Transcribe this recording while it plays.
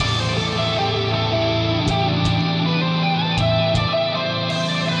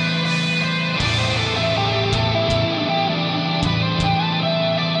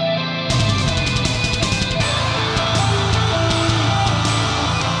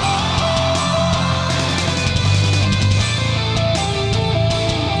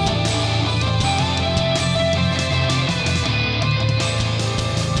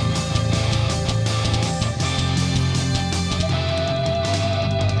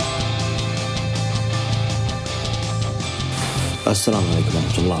السلام عليكم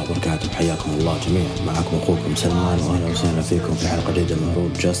ورحمة الله وبركاته. حياكم الله جميعا، معكم أخوكم سلمان، وأهلا وسهلا فيكم في حلقة جديدة من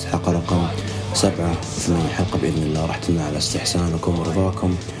هروج، حلقة رقم 7 8 حلقة بإذن الله راح تمنع على استحسانكم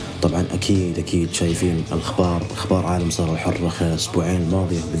ورضاكم. طبعا أكيد شايفين أخبار عالم صار الحر خلال الأسبوعين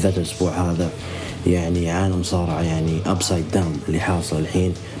الماضية، بالذات الأسبوع هذا يعني عالم صار يعني upside down اللي حاصل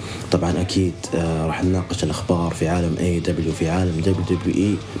الحين. طبعا أكيد راح نناقش الأخبار في عالم AEW في عالم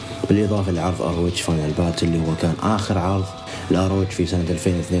WWE، بالإضافة لعرض هروج فاينل باتل اللي هو كان آخر عرض الهروج في سنة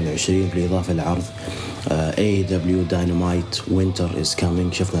 2022، بالإضافة لعرض AEW Dynamite Winter is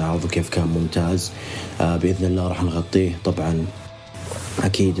Coming. شفنا العرض كيف كان ممتاز، بإذن الله راح نغطيه. طبعا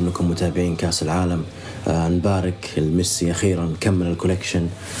أكيد أنكم متابعين كاس العالم، نبارك الميسي أخيرا كمل الكوليكشن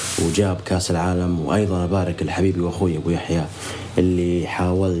وجاب كاس العالم، وأيضا نبارك الحبيبي وأخوي أبو يحيى اللي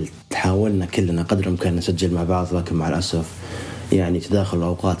حاولنا كلنا قدر الإمكان نسجل مع بعض، لكن مع الأسف يعني تداخل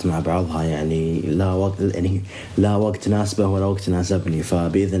الأوقات مع بعضها، يعني لا وقت ناسبه ولا وقت ناسبني.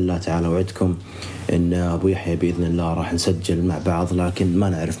 فبإذن الله تعالى وعدكم إن أبو يحيى بإذن الله راح نسجل مع بعض، لكن ما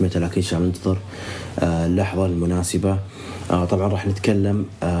نعرف متى، لكن إن شاء الله ننتظر اللحظة المناسبة. طبعا راح نتكلم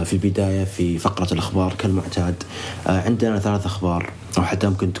في البداية في فقرة الأخبار كالمعتاد. عندنا 3 أخبار أو حتى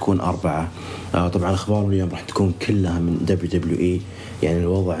ممكن تكون 4. طبعا أخبار اليوم راح تكون كلها من WWE، يعني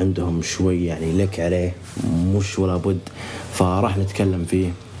الوضع عندهم شوي يعني لك عليه مش ولا بد، فراح نتكلم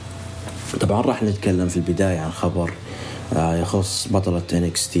فيه. طبعا راح نتكلم في البداية عن خبر يخص بطلة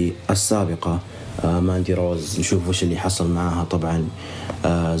NXT السابقة ماندي روز، نشوف وش اللي حصل معها. طبعا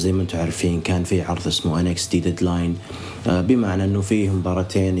زي ما انتم عارفين كان في عرض اسمه NXT Deadline، بمعنى انه فيه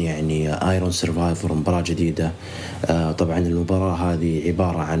مباراتين، يعني ايرون سيرفايفر مباراة جديدة. طبعا المباراة هذه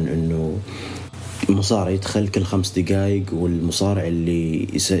عبارة عن انه مصارع يدخل كل 5 دقائق، والمصارع اللي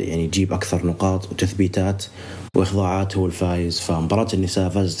يعني يجيب أكثر نقاط وتثبيتات وإخضاعات هو الفائز. فمباراة النساء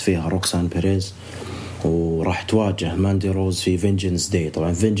فازت فيها روكسان بيريز، وراح تواجه ماندي روز في فينجنس داي.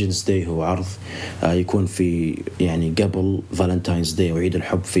 طبعا فينجنس داي هو عرض يكون في يعني قبل فالنتاينز داي وعيد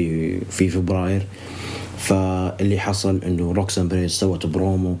الحب في فبراير. فاللي حصل انه روكسان بيريز سوت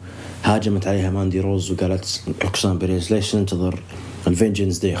برومو، هاجمت عليها ماندي روز وقالت روكسان بيريز ليش ننتظر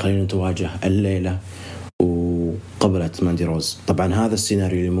الفينجنس دي، خلينا نتواجه الليلة، وقبلت ماندي روز. طبعا هذا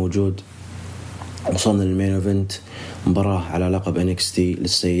السيناريو اللي موجود. وصلنا للمين ايفنت، مباراة على لقب NXT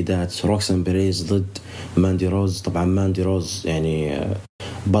للسيدات، روكسان بيريز ضد ماندي روز. طبعا ماندي روز يعني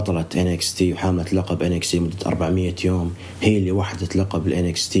بطلة NXT وحاملة لقب NXT مدة 400 يوم، هي اللي وحدت لقب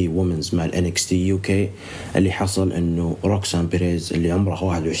NXT Women's مع NXT UK. اللي حصل انه روكسان بيريز اللي عمرها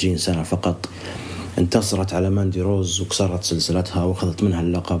 21 سنة فقط انتصرت على ماندي روز وكسرت سلسلتها واخذت منها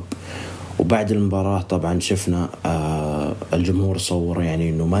اللقب. وبعد المباراة طبعا شفنا الجمهور صور يعني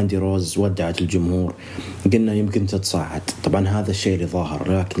انه ماندي روز ودعت الجمهور، قلنا يمكن تتصاعد. طبعا هذا الشيء اللي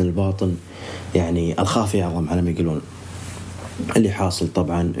ظاهر، لكن الباطن يعني الخافي أعظم على ما يقولون. اللي حاصل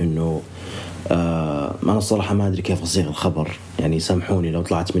طبعا انه انا الصراحة ما ادري كيف اصيغ الخبر، يعني سامحوني لو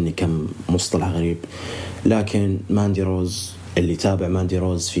طلعت مني كم مصطلح غريب، لكن ماندي روز اللي تابع ماندي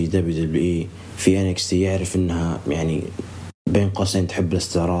روز في WWE في NXT يعرف انها يعني بين قوسين تحب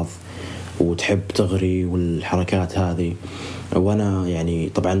الاستعراض وتحب تغري والحركات هذه. وانا يعني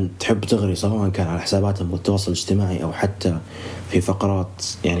طبعا تحب تغري سواء كان على حساباتها بالتواصل الاجتماعي او حتى في فقرات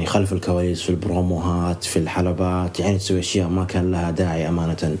يعني خلف الكواليس في البروموهات في الحلبات، يعني تسوي اشياء ما كان لها داعي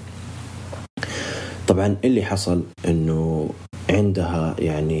امانة. طبعا اللي حصل انه عندها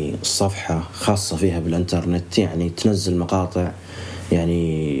يعني صفحة خاصة فيها بالانترنت، يعني تنزل مقاطع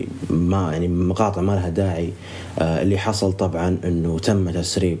يعني مقاطع ما لها داعي. اللي حصل طبعا انه تم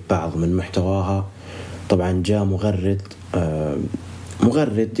تسريب بعض من محتواها. طبعا جاء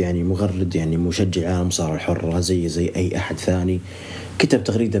مغرد يعني مشجع عالم صار الحرة زي اي احد ثاني، كتب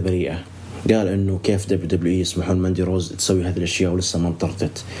تغريدة بريئة قال انه كيف WWE يسمحون ماندي روز تسوي هذه الاشياء ولسه ما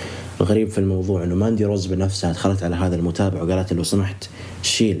انطردت. الغريب في الموضوع انه ماندي روز بنفسها دخلت على هذا المتابع وقالت له سمحت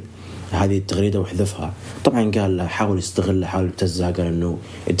شيل هذه التغريدة واحذفها. طبعا قال له حاول يستغلها، حاول يبتزها، قال انه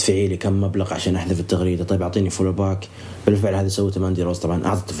ادفعي لي كم مبلغ عشان احذف التغريدة. طيب اعطيني فولو باك. بالفعل هذه سوته ماندي روز، طبعا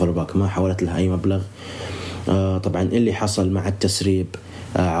اعطت فولو باك، ما حاولت لها اي مبلغ. طبعا اللي حصل مع التسريب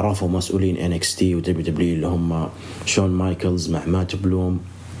عرفوا مسؤولين NXT و WWE اللي هم شون مايكلز مع مات بلوم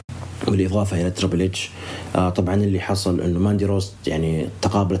بالإضافة إلى تريبل اتش. طبعا اللي حصل إنه ماندي روز يعني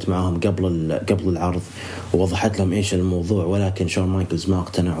تقابلت معهم قبل العرض ووضحت لهم إيش الموضوع، ولكن شون مايكلز ما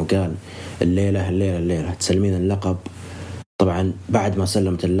اقتنع وقال الليلة تسلمين اللقب. بعد ما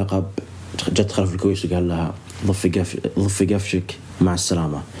سلمت اللقب جت خلف الكويس وقال لها ضفي قفشك مع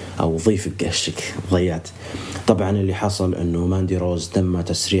السلامة، أو ضيفي قفشك ضيعت. طبعا اللي حصل إنه ماندي روز تم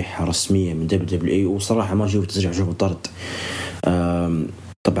تسريحها رسميا من WWE، وصراحة ما شوف تسريح، شوف طرد.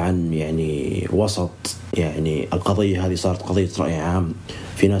 طبعا طبعا يعني وسط يعني القضية هذه صارت قضية رأي عام.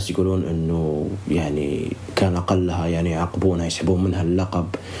 في ناس يقولون أنه يعني كان أقلها يعني يعاقبونها يسحبون منها اللقب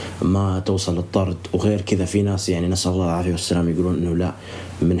ما توصل للطرد وغير كذا. في ناس يعني نسأل الله العافية والسلام يقولون أنه لا،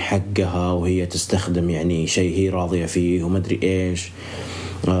 من حقها وهي تستخدم يعني شيء هي راضية فيه وما أدري إيش.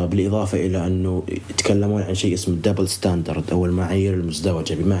 بالإضافة إلى أنه يتكلمون عن شيء اسمه دبل ستاندرد أو المعايير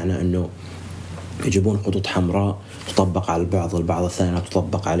المزدوجة، بمعنى أنه يجيبون خطوط حمراء تطبق على البعض الثاني لا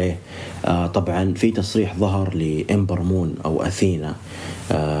تطبق عليه. طبعا في تصريح ظهر لإمبر مون أو أثينا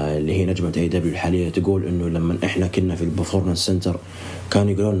اللي هي نجمة AEW الحالية، تقول إنه لما إحنا كنا في البرفورمانس سنتر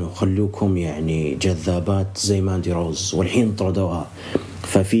كانوا يقولون إنه خلوكم يعني جذابات زي ماندي روز، والحين طردوها.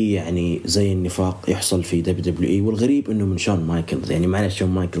 ففي يعني زي النفاق يحصل في WWE. والغريب إنه من شون مايكلز، يعني معلش شون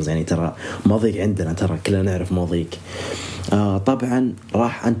مايكلز يعني ترى ماضيك عندنا، ترى كلنا نعرف ماضيك. طبعا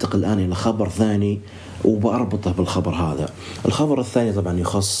راح أنتقل الآن إلى خبر ثاني وبأربطه بالخبر هذا. الخبر الثاني طبعا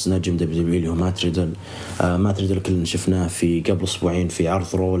يخص نجم WWE اللي هو مات ريدل كلنا شفناه في قبل أسبوعين في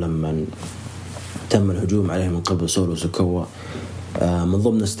عرض رو لما تم الهجوم عليه من قبل سولو سكوا من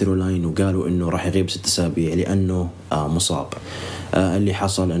ضمن ستيرولاين، وقالوا إنه راح يغيب 6 أسابيع لأنه مصاب. اللي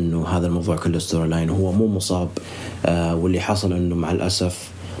حصل إنه هذا الموضوع كله ستيرولاين وهو مو مصاب. واللي حصل إنه مع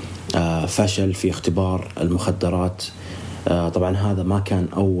الأسف فشل في اختبار المخدرات. طبعا هذا ما كان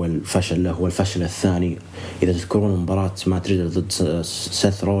أول فشل له، هو الفشل الثاني. إذا تذكرون مباراة مات ريدل ضد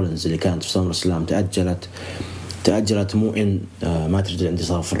سيث رولينز اللي كانت في سمر سلام تأجلت مو إن مات ريدل عنده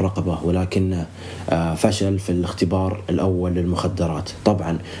صار في الرقبة، ولكن فشل في الاختبار الأول للمخدرات.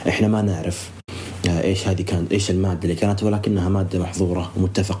 طبعا إحنا ما نعرف إيش المادة اللي كانت، ولكنها مادة محظورة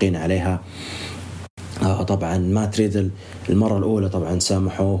ومتفقين عليها. طبعا مات ريدل المرة الأولى طبعا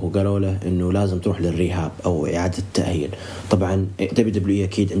سامحوه وقالوا له إنه لازم تروح للريهاب أو إعادة التأهيل. طبعا WWE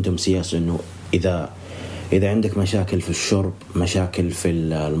أكيد عندهم سياسة إنه إذا عندك مشاكل في الشرب، مشاكل في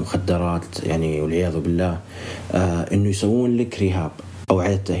المخدرات يعني والعياذ بالله، إنه يسوون لك ريهاب أو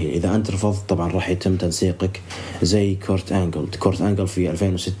إعادة تأهيل. إذا أنت رفضت طبعا راح يتم تنسيقك زي كورت أنجل في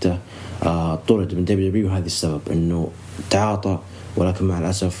 2006 طرد من WWE، وهذا السبب إنه تعاطى ولكن مع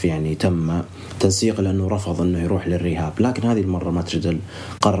الأسف يعني تم تنسيقه لأنه رفض أنه يروح للريهاب. لكن هذه المرة مات ريدل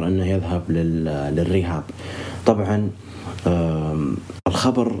قرر أنه يذهب للريهاب. طبعا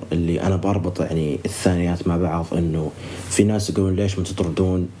الخبر اللي أنا بربط يعني الثانيات مع بعض، أنه في ناس يقولون ليش ما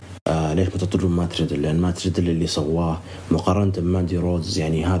تطردون مات ريدل، لأن مات ريدل اللي سواه مقارنة بماندي روز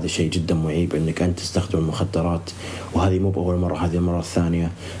يعني هذا شيء جدا معيب أنك أنت تستخدم المخدرات. وهذه مو بأول مرة، هذه المرة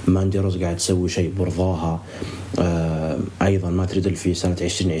الثانية. ماندي روز قاعد تسوي شيء برضاها. أيضا مات ريدل في سنة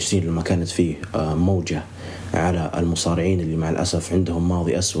 2020 لما كانت فيه موجة على المصارعين اللي مع الأسف عندهم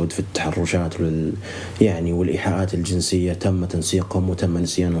ماضي أسود في التحرشات يعني والإيحاءات الجنسية، تم تنسيقهم وتم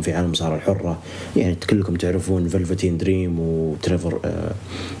نسيانهم في عالم المصارعة الحرة. يعني كلكم تعرفون فيلفتين دريم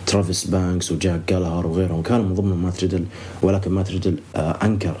ترافيس بانكس وجاك جالهر وغيرهم كانوا من ضمن مات ريدل، ولكن مات ريدل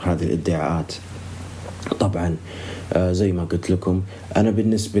أنكر هذه الادعاءات. طبعا زي ما قلت لكم أنا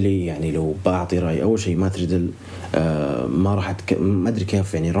بالنسبة لي يعني لو بعطي رأي، أول شيء مات ريدل ما أدري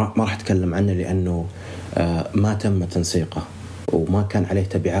كيف يعني ما راح أتكلم عنه لأنه ما تم تنسيقه وما كان عليه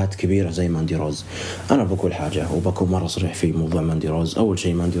تبعات كبيرة زي ماندي روز. أنا بقول حاجة وبكون مرة صريح في موضوع ماندي روز. أول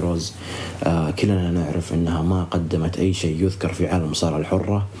شيء ماندي روز كلنا نعرف أنها ما قدمت أي شيء يذكر في عالم المصارعة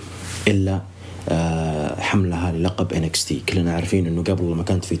الحرة إلا حملها للقب NXT. كلنا عارفين أنه قبل لما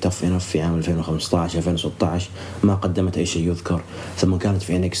كانت في تف إنف في عام 2015-2016 ما قدمت أي شيء يذكر. ثم كانت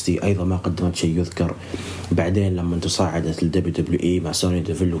في NXT أيضا ما قدمت شيء يذكر. بعدين لما تصاعدت WWE مع سوني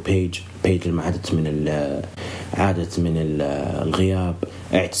ديفيل وبيج لما عادت من الغياب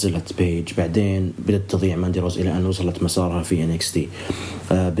اعتزلت بيج. بعدين بدأت تضيع ماندي روز إلى أن وصلت مسارها في NXT.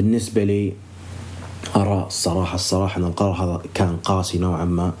 بالنسبة لي أرى الصراحة أن القرار هذا كان قاسي نوعا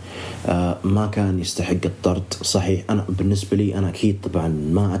ما كان يستحق الطرد. صحيح أنا بالنسبة لي أنا أكيد طبعا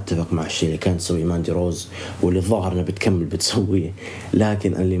ما أتفق مع الشيء اللي كانت تسوي ماندي روز واللي الظاهر أنها بتسويه،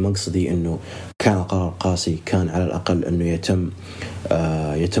 لكن اللي مقصدي أنه كان قرار قاسي. كان على الأقل أنه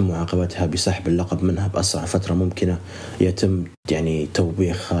يتم معاقبتها بسحب اللقب منها بأسرع فترة ممكنة، يتم يعني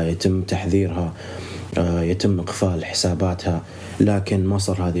توبيخها، يتم تحذيرها، يتم إقفال حساباتها. لكن ما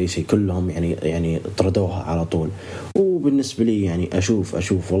صار هذا الشيء، كلهم يعني طردوها على طول. وبالنسبة لي يعني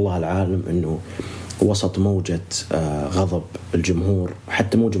أشوف والله العالم أنه وسط موجة غضب الجمهور،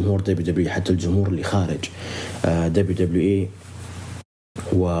 حتى مو جمهور WWE، حتى الجمهور اللي خارج WWE.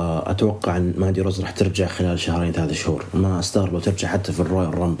 وأتوقع أن ماندي روز راح ترجع خلال 2-3 شهور، ما أستغرب لو ترجع حتى في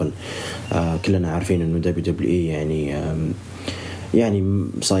الرويال رامبل. كلنا عارفين أنه WWE يعني يعني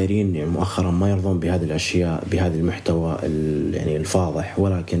صايرين يعني مؤخرا ما يرضون بهذه الأشياء، بهذا المحتوى يعني الفاضح،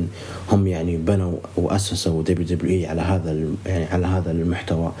 ولكن هم يعني بنوا وأسسوا WWE على هذا يعني على هذا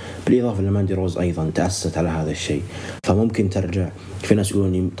المحتوى، بالإضافة لماندي روز أيضا تأسست على هذا الشيء. فممكن ترجع، في ناس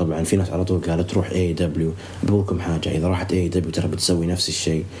يقولون طبعا، في ناس على طول قالت تروح AEW. بقولكم حاجة، إذا راحت AEW ترى بتسوي نفس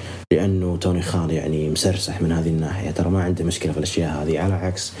الشيء، لأنه توني خان يعني مسرسح من هذه الناحية، ترى ما عنده مشكلة في الأشياء هذه، على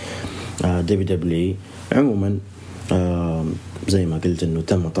عكس WWE عموما. زي ما قلت انه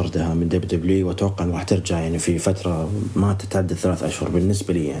تم طردها من WWE، واتوقع انه راح ترجع يعني في فترة ما تتعدى 3 أشهر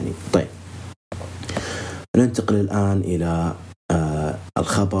بالنسبة لي يعني. طيب، ننتقل الآن إلى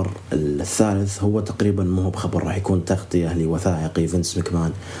الخبر الثالث. هو تقريبا مو بخبر، راح يكون تغطية لوثائقي فينس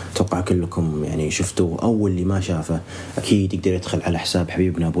مكمان. اتوقع كلكم يعني شفتوه، او اللي ما شافه اكيد يقدر يدخل على حساب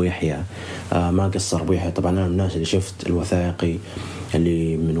حبيبنا ابو يحيى. ما قصر ابو يحيى. طبعا انا من الناس اللي شفت الوثائقي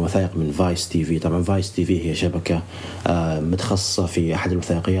اللي من وثائق من فايس تي في. طبعا فايس تي في هي شبكة متخصصة في أحد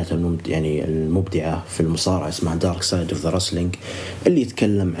الوثائقيات يعني المبدعة في المصارعة، اسمها دارك سايد اوف ذا رسلينج، اللي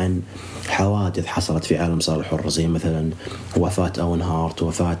يتكلم عن حوادث حصلت في عالم صار الحر، زي مثلا وفاة أون هارت،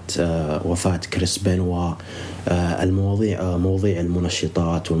 وفاة كريس بنوا، مواضيع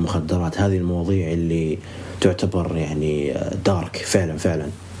المنشطات والمخدرات. هذه المواضيع اللي تعتبر يعني دارك فعلا.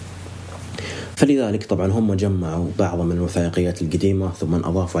 فلذلك طبعا هم جمعوا بعض من الوثائقيات القديمة، ثم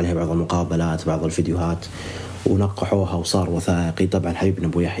أضافوا عليها بعض المقابلات، بعض الفيديوهات، ونقحوها وصار وثائقي. طبعا حبيبنا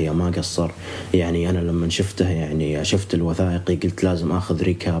أبو يحيى ما قصر. يعني أنا لما شفته يعني شفت الوثائقي قلت لازم أخذ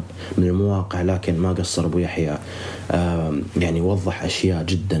ريكاب من المواقع، لكن ما قصر أبو يحيى. يعني وضح أشياء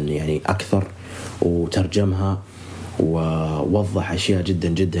جدا يعني أكثر، وترجمها ووضح أشياء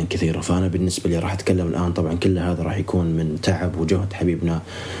جدا كثيرة. فأنا بالنسبة لي راح أتكلم الآن. طبعا كل هذا راح يكون من تعب وجهد حبيبنا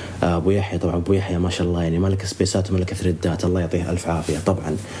أبو يحيى. طبعا أبو يحيى ما شاء الله يعني ملك سبيسات وملك ثريدات، الله يعطيه ألف عافية.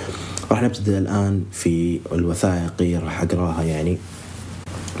 طبعا راح نبتدأ الآن في الوثائقي، راح أقراها يعني.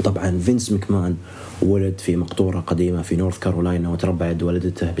 طبعا فينس مكمان ولد في مقطورة قديمة في نورث كارولاينا، وتربى عند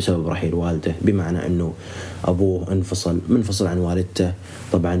والدته بسبب رحيل والده، بمعنى أنه أبوه منفصل عن والدته.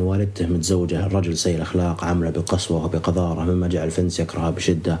 طبعا والدته متزوجة الرجل سيء الأخلاق، عامله بقسوة وبقذارة، مما جعل فينس يكرهها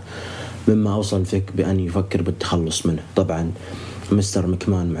بشدة، مما أوصل فيك بأن يفكر بالتخلص منه. طبعا مستر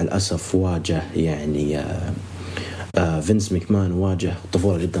مكمان مع الأسف واجه يعني فينس مكمان واجه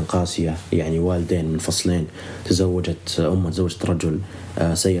طفولة جدا قاسية، يعني والدين منفصلين، تزوجت رجل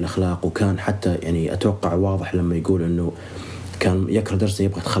سيء الأخلاق، وكان حتى يعني أتوقع واضح لما يقول أنه كان يكره درسه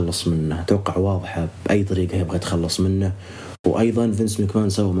يبغى يتخلص منه، أتوقع واضحة بأي طريقة يبغى يتخلص منه. وأيضا فينس مكمان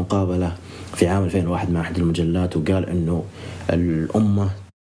سوى مقابلة في عام 2001 مع أحد المجلات، وقال أنه الأمة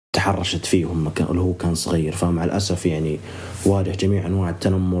تحرشت فيهم وهو كان صغير. فمع الأسف يعني واجه جميع أنواع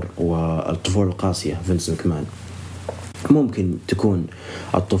التنمر والطفولة القاسية فينس مكمان. ممكن تكون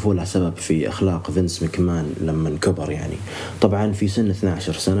الطفولة سبب في إخلاق فينس مكمان لما كبر يعني. طبعا في سن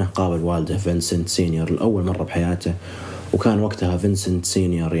 12 سنة قابل والده فينسنت سينيور لأول مرة بحياته، وكان وقتها فينسنت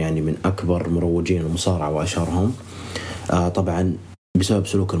سينيور يعني من أكبر مروجين المصارعة وأشهرهم. طبعا بسبب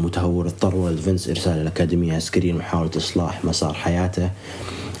سلوك المتهور اضطر والد فينس إرسال الأكاديمية عسكرية لمحاولة إصلاح مسار حياته.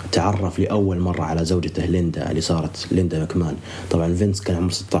 تعرف لأول مرة على زوجته ليندا اللي صارت ليندا مكمان. طبعا فينس كان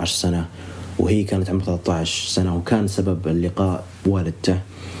عمره 16 سنة وهي كانت عمرها 13 سنة، وكان سبب اللقاء والدته،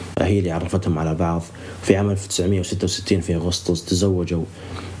 هي اللي عرفتهم على بعض. في عام 1966 في أغسطس تزوجوا.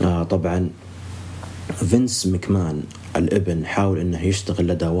 طبعا فينس مكمان الابن حاول انه يشتغل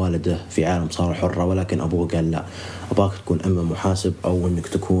لدى والده في عالم صار حرة، ولكن ابوه قال لا، اباك تكون اما محاسب او انك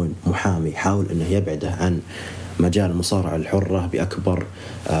تكون محامي. حاول انه يبعده عن مجال المصارعة الحرة بأكبر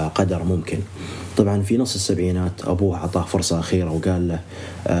قدر ممكن. طبعا في نص السبعينات أبوه عطاه فرصة أخيرة وقال له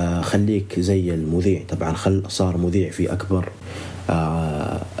خليك زي المذيع. طبعا صار مذيع في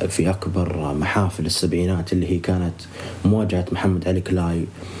أكبر محافل السبعينات، اللي هي كانت مواجهة محمد علي كلاي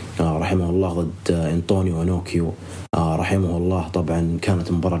رحمه الله ضد أنطونيو أنوكيو رحمه الله. طبعا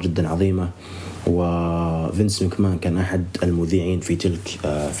كانت مباراة جدا عظيمة، وفينس مكمان كان أحد المذيعين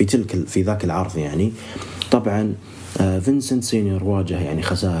في ذاك العرض يعني. طبعا فينسنت سينيور واجه يعني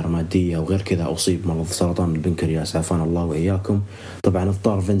خسائر مادية، وغير كذا أصيب مرض سرطان البنكرياس عافانا الله وإياكم. طبعا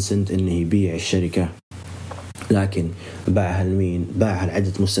اضطر فينسنت إنه يبيع الشركة، لكن باعها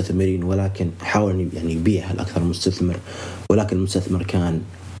لعدة مستثمرين، ولكن حاول يعني يبيعها لأكثر مستثمر، ولكن المستثمر كان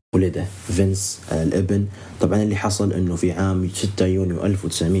ولده فينس الابن. طبعا اللي حصل انه في عام 6 يونيو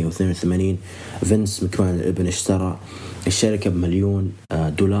 1982 فينس مكمان الابن اشترى الشركة بمليون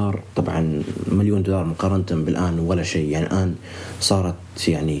دولار. طبعا مليون دولار مقارنة بالآن ولا شيء، يعني الآن صارت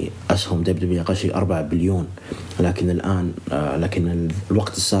يعني أسهم دبليو أقل شيء 4 بليون، لكن الآن لكن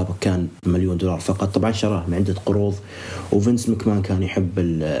الوقت السابق كان مليون دولار فقط. طبعا شراه من عدة قروض، وفينس مكمان كان يحب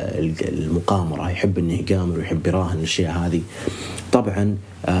المقامرة، يحب إنه يقامر ويحب يراهن الأشياء هذه. طبعا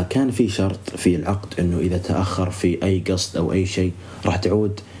كان في شرط في العقد إنه إذا تأخر في أي قسط أو أي شيء راح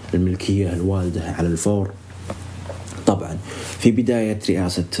تعود الملكية الوالدة على الفور. طبعا في بداية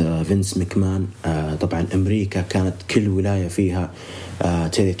رئاسة فينس مكمان طبعا أمريكا كانت كل ولاية فيها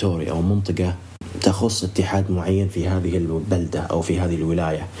تيريتوري أو منطقة تخص اتحاد معين في هذه البلدة أو في هذه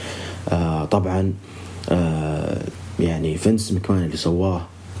الولاية. طبعا يعني فينس مكمان اللي سواه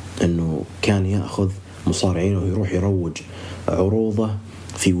أنه كان يأخذ مصارعين ويروح يروج عروضه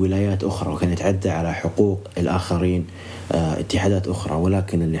في ولايات أخرى، وكان يتعدى على حقوق الآخرين اتحادات أخرى.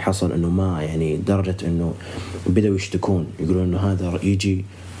 ولكن اللي حصل أنه ما يعني درجة أنه بدأوا يشتكون، يقولون أنه هذا يجي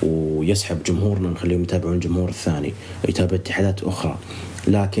ويسحب جمهورنا، نخليهم يتابعون الجمهور الثاني يتابع اتحادات أخرى.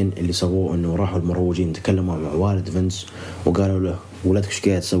 لكن اللي سووه أنه راحوا المروجين تكلموا مع والد فينس وقالوا له ولدك ايش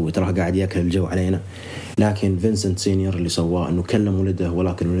قاعد تسوي، ترى قاعد ياكل الجو علينا. لكن فينسنت سينيور اللي سواه أنه كلم ولده،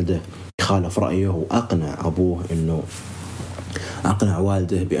 ولكن ولده خالف رأيه وأقنع أبوه أنه أقنع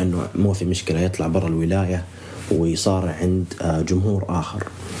والده بأنه مو في مشكلة يطلع برا الولاية ويصارع عند جمهور آخر.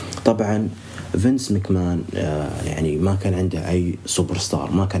 طبعا فينس مكمان يعني ما كان عنده أي سوبر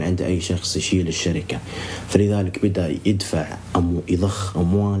ستار، ما كان عنده أي شخص يشيل الشركة، فلذلك بدأ يدفع يضخ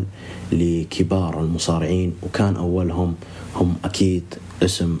أموال لكبار المصارعين، وكان أولهم هم أكيد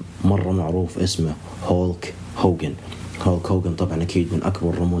اسم مرة معروف اسمه هولك هوغن. هولك هوغن طبعا أكيد من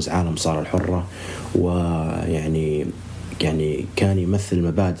أكبر رموز عالم صارع الحرة، ويعني كان يمثل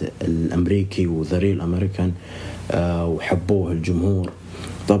مبادئ الأمريكي وذري الأمريكان وحبوه الجمهور.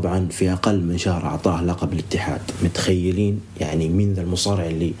 طبعا في أقل من شهر أعطاه لقب الاتحاد. متخيلين يعني مين ذا المصارع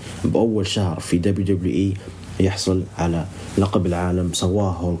اللي بأول شهر في WWE يحصل على لقب العالم؟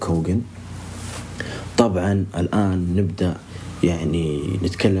 سواه هولك هوغن. طبعا الآن نبدأ يعني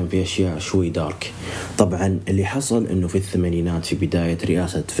نتكلم في أشياء شوي دارك. طبعا اللي حصل أنه في الثمانينات في بداية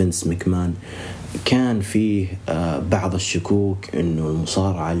رئاسة فينس مكمان كان فيه بعض الشكوك أنه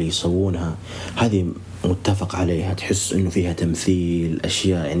المصارعة اللي يسوونها هذه متفق عليها، تحس أنه فيها تمثيل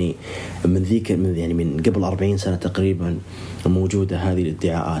أشياء يعني من قبل 40 سنة تقريبا موجودة هذه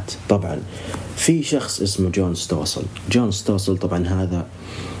الادعاءات. طبعا في شخص اسمه جون ستوسل. طبعا هذا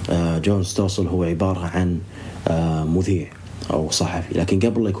جون ستوسل هو عبارة عن مذيع أو صحفي، لكن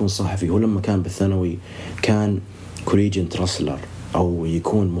قبل لا يكون صحفي هو لما كان بالثانوي كان كوليجنت رسلر، أو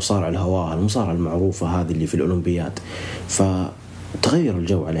يكون مصارع الهواء، المصارعة المعروفة هذه اللي في الأولمبياد. فتغير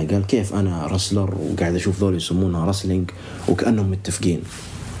الجو عليه، قال كيف أنا رسلر وقاعد أشوف ذول يسمونها رسلينج وكأنهم متفقين.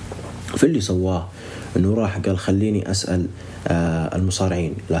 فاللي سواه أنه راح قال خليني أسأل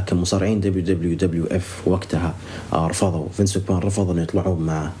المصارعين، لكن مصارعين WWF وقتها رفضوا. فينس مكمان رفض أن يطلعون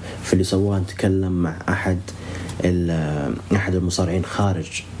معه. فاللي سواه نتكلم مع أحد المصارعين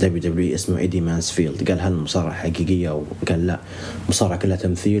خارج WWE اسمه إيدي مانسفيلد. قال هل المصارعة حقيقية؟ وقال لا، مصارعة كلها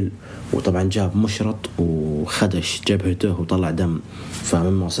تمثيل. وطبعا جاب مشرط وخدش جبهته وطلع دم،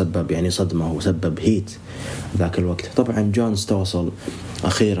 فمما سبب يعني صدمة وسبب هيت ذاك الوقت. طبعا جون ستوسل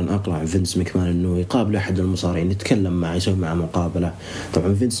أخيرا أقنع فينس مكمان أنه يقابل أحد المصارعين، يتكلم معه، يسوي معه مقابلة.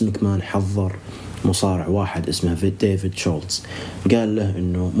 طبعا فينس مكمان حضر مصارع واحد اسمه ديفيد شولتز، قال له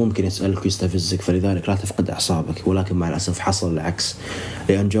أنه ممكن يسألك ويستفزك، فلذلك لا تفقد أعصابك. ولكن مع الأسف حصل العكس،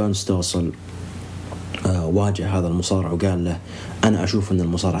 لأن جون ستوسل واجه هذا المصارع وقال له أنا أشوف أن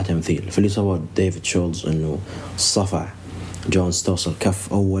المصارعة تمثيل. فاللي سوى ديفيد شولتز أنه صفع جون ستوسل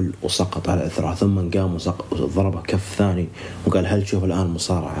كف أول وسقط على إثره، ثم قام وضربه كف ثاني وقال هل تشوف الآن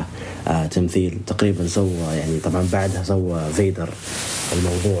مصارعة تمثيل؟ تقريبا سوى يعني طبعا بعدها سوى فيدر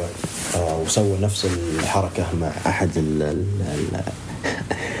الموضوع وسوى نفس الحركة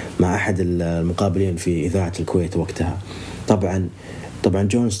مع أحد المقابلين في إذاعة الكويت وقتها. طبعا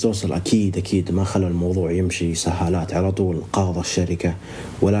جون ستوسل أكيد ما خلى الموضوع يمشي سهالات، على طول قاضى الشركة،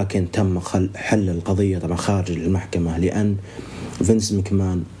 ولكن تم حل القضية طبعا خارج المحكمة، لأن فينس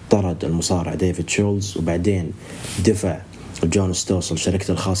مكمان طرد المصارع ديفيد شولز، وبعدين دفع جون ستوسل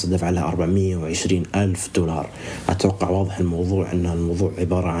شركته الخاصة دفع لها 420,000 دولار. أتوقع واضح الموضوع أن الموضوع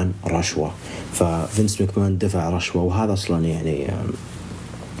عبارة عن رشوة، ففينس مكمان دفع رشوة. وهذا أصلا يعني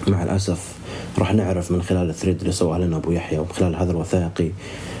مع الأسف راح نعرف من خلال الثريد اللي سواه لنا أبو يحيى ومن خلال هذا الوثائقي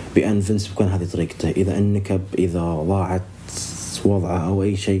بأن فينس مكمان هذه طريقته، إذا انكب، إذا ضاعت وضعه أو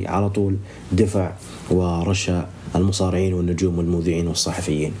أي شيء، على طول دفع ورشا المصارعين والنجوم والمذيعين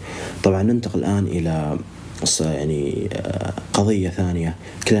والصحفيين. طبعا ننتقل الآن إلى قضية ثانية.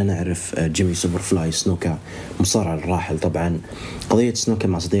 كلنا نعرف جيمي سوبرفلاي سنوكا مصارع الراحل. طبعا قضية سنوكا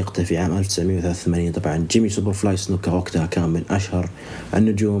مع صديقته في عام 1983. طبعا جيمي سوبرفلاي سنوكا وقتها كان من أشهر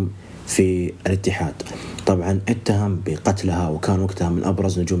النجوم في الاتحاد. طبعا اتهم بقتلها، وكان وقتها من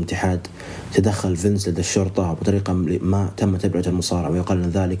أبرز نجوم الاتحاد. تدخل فينس لدى الشرطة بطريقة ما تم تبعية المصارع، ويقال أن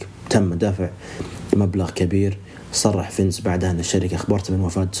ذلك تم دفع مبلغ كبير. صرح فينس بعدها أن الشركة أخبرت من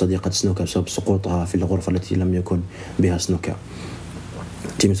وفاة صديقة سنوكا بسبب سقوطها في الغرفة التي لم يكن بها سنوكا.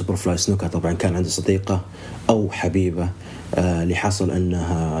 جيمي سوبرفلاي سنوكا طبعا كان عنده صديقة أو حبيبة اللي حصل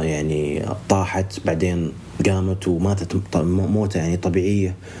أنها يعني طاحت، بعدين قامت وماتت موتة يعني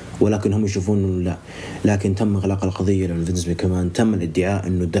طبيعية، ولكن هم يشوفون أنه لا. لكن تم إغلاق القضية لأن فينس كمان تم الادعاء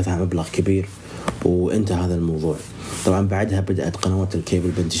أنه دفع مبلغ كبير، وانتهى هذا الموضوع. طبعا بعدها بدأت قنوات الكيبل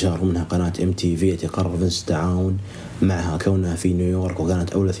بانتشار، ومنها قناة MTV التي قرر فينس التعاون معها كونها في نيويورك،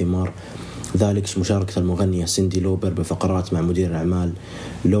 وكانت أولى ثمار ذلك مشاركة المغنية سيندي لوبر بفقرات مع مدير الأعمال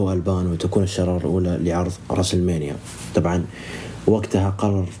لو ألبانو، وتكون الشرارة الأولى لعرض راسلمانيا. طبعا وقتها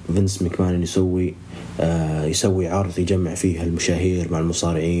قرر فينس ماكمان يسوي عرض يجمع فيه المشاهير مع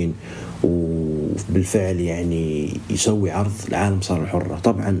المصارعين، وبالفعل يعني يسوي عرض لعالم المصارعة الحرة.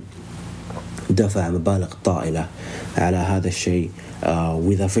 طبعا دفع مبالغ طائلة على هذا الشيء،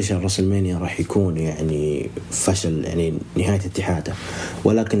 وإذا فشل راسلمانيا راح يكون يعني فشل، يعني نهاية اتحاده.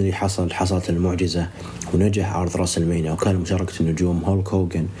 ولكن اللي حصلت المعجزة، ونجح عرض راسلمانيا، وكان مشاركة النجوم هولك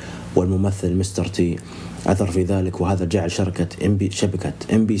هوغن والممثل مستر تي أثر في ذلك، وهذا جعل شبكة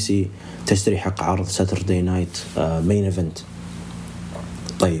MBC تشتري حق عرض ساتردي نايت مين إيفنت.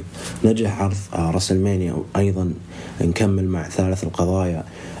 طيب نجح عرض راسلمانيا. أيضا نكمل مع ثالث القضايا،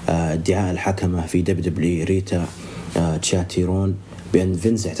 ادعاء الحكمة في WWE ريتا تشاتيرون بأن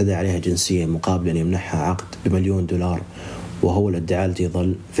فينس اعتدى عليها جنسيا مقابل أن يمنحها عقد $1,000,000، وهو الادعاء الذي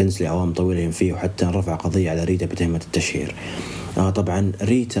ظل فينس لعوام طويلة ينفيه، وحتى رفع قضية على ريتا بتهمة التشهير. طبعا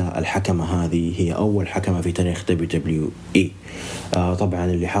ريتا الحكمة هذه هي أول حكمة في تاريخ WWE. طبعا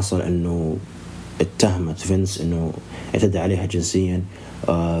اللي حصل أنه اتهمت فينس أنه اعتدى عليها جنسيا.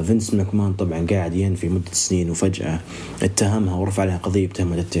 فينس ماكمان طبعا قاعد ينفي مدة سنين، وفجأة اتهمها ورفع عليها قضية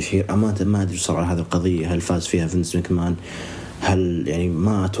بتهمة التشهير. ما أدري صار على هذه القضية، هل فاز فيها فينس ماكمان؟ هل يعني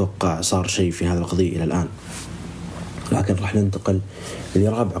ما أتوقع صار شيء في هذه القضية إلى الآن. لكن راح ننتقل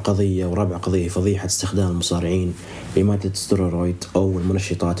لرابع قضية، ورابع قضية فضيحة استخدام المصارعين لمادة الستيرويد أو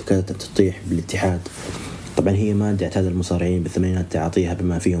المنشطات كانت تطيح بالاتحاد. طبعا هي مادة اعتاد المصارعين بالثمانينات تعاطيها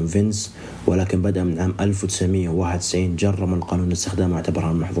بما فيهم فينس، ولكن بدأ من عام 1991 جرم القانون استخدامها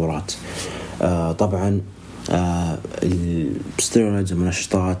واعتبرها من المحظورات. طبعا الستيرويدز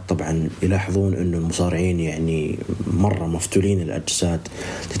المنشطات طبعا يلاحظون أن المصارعين يعني مرة مفتولين الأجساد.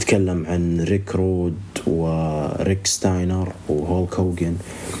 تتكلم عن ريك رود وريك ستاينر وهولك هوغن.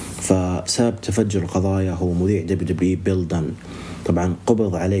 فسبب تفجر القضايا هو مذيع WWE بيل دان. طبعا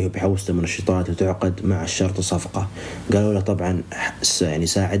قبض عليه بحوزة المنشطات وتعقد مع الشرطة صفقة. قالوا له طبعا يعني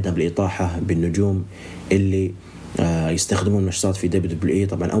ساعدنا بالإطاحة بالنجوم اللي يستخدمون منشطات في WWE.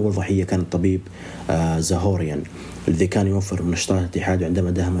 طبعا أول ضحية كان الطبيب زاهوريان الذي كان يوفر منشطات الاتحاد،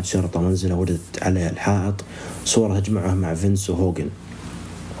 وعندما دهمت شرطة منزله وجدت عليه الحائط صورة تجمعه مع فينس وهوغن.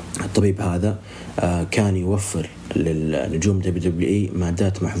 الطبيب هذا كان يوفر للنجوم WWE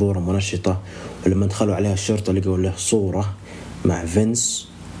مادات محظورة منشطة، ولما دخلوا عليها الشرطة لقوا له صورة مع فينس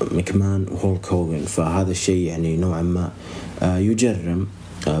ماكمان وهولك هوغن. فهذا الشيء يعني نوعا ما يجرم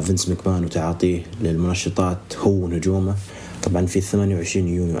فينس ماكمان وتعاطيه للمنشطات هو ونجومه. طبعا في 28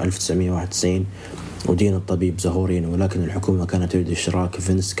 يونيو 1991 ودين الطبيب زاهوريان، ولكن الحكومة كانت تريد اشتراك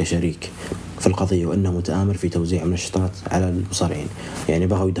فينس كشريك في القضية، وأنه متآمر في توزيع منشطات على المصارعين. يعني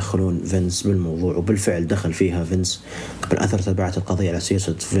بغوا يدخلون فينس بالموضوع، وبالفعل دخل فيها فينس. طبعا أثر تبعت القضية على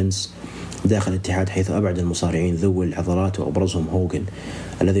سياسة فينس داخل الاتحاد، حيث أبعد المصارعين ذوي العضلات وأبرزهم هوغن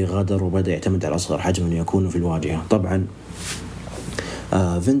الذي غادر وبدأ يعتمد على أصغر حجم ليكونوا في الواجهة. طبعا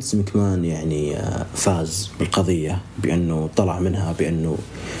فينس ماكمان يعني فاز بالقضية بأنه طلع منها بأنه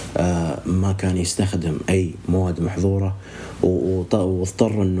ما كان يستخدم أي مواد محظورة،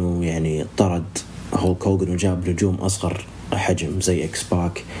 واضطر أنه يعني طرد هولك هوغن وجاب نجوم أصغر حجم زي إكس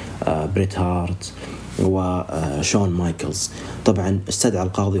باك، بريت هارت وشون مايكلز. طبعا استدعى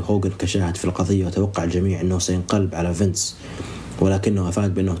القاضي هوغن كشاهد في القضية، وتوقع الجميع أنه سينقلب على فينس، ولكنه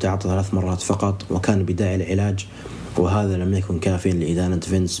أفاد بأنه تعاطى 3 مرات فقط وكان بداعي العلاج، وهذا لم يكن كافيا لإدانة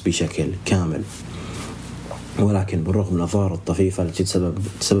فينس بشكل كامل. ولكن بالرغم من الأضرار الطفيفة التي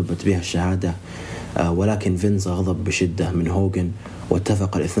تسببت بها الشهادة، ولكن فينس غضب بشدة من هوغن،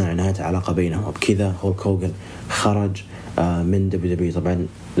 واتفق الاثنان على نهاية العلاقة بينهم. وبكذا هولك هوغن خرج من WWE.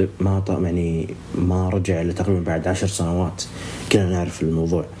 طبعا ما رجع إلا تقريبا بعد 10 سنوات، كلنا نعرف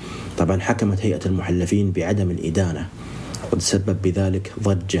الموضوع. طبعا حكمت هيئة المحلفين بعدم الإدانة، وتسبب بذلك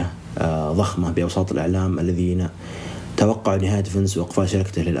ضجة ضخمة بأوساط الإعلام الذين توقعوا نهاية فينس وإقفال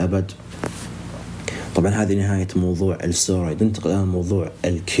شركته للأبد. طبعا هذه نهاية موضوع الستيرويد. ننتقل الآن موضوع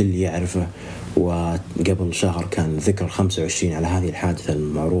الكل يعرفه، وقبل شهر كان ذكر 25 على هذه الحادثة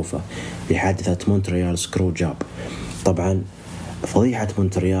المعروفة لحادثة مونتريال سكرو جاب. طبعا فضيحة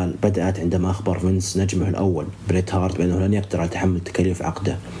مونتريال بدأت عندما أخبر فينس نجمه الأول بريت هارت بأنه لن يقدر على تحمل تكاليف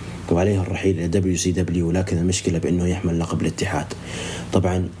عقده وعليه الرحيل إلى WCW، لكن المشكلة بأنه يحمل لقب الاتحاد.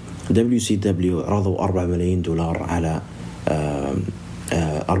 طبعا WCW عرضوا $4 مليون على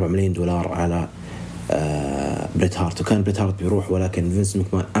 $4 مليون على بريت هارت، وكان بريت هارت بيروح، ولكن فينس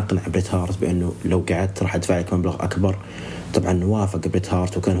ماكمان أقنع بريت هارت بأنه لو قعدت راح أدفع لك مبلغ أكبر. طبعا وافق بريت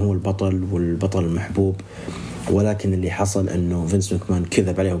هارت وكان هو البطل والبطل المحبوب، ولكن اللي حصل أنه فينس ماكمان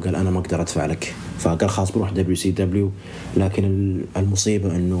كذب عليه وقال أنا ما أقدر أدفع لك، فقال خلاص بروح WCW. لكن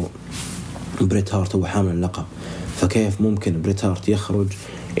المصيبة أنه بريت هارت هو حامل اللقب، فكيف ممكن بريت هارت يخرج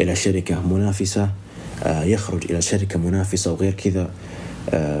إلى شركة منافسة وغير كذا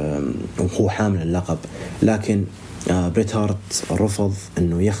وهو حامل اللقب؟ لكن بريت هارت رفض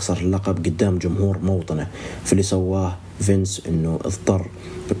أنه يخسر اللقب قدام جمهور موطنه، فاللي سواه فينس أنه اضطر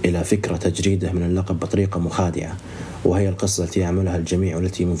إلى فكرة تجريده من اللقب بطريقة مخادعة، وهي القصة التي يعملها الجميع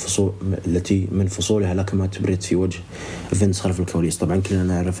والتي من فصولها لكمت بريت في وجه فينس خلف الكواليس. طبعا كلنا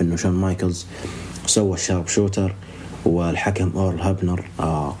نعرف أنه شون مايكلز سوى الشارب شوتر، والحكم أورل هابنر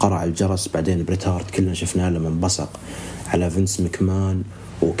قرع الجرس. بعدين بريت هارت كلنا شفناه لما انبصق على فينس ماكمان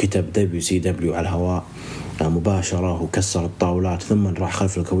وكتب WCW على الهواء مباشرة وكسر الطاولات، ثم راح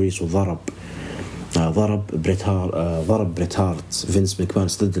خلف الكواليس وضرب بريت هارت. فينس ماكمان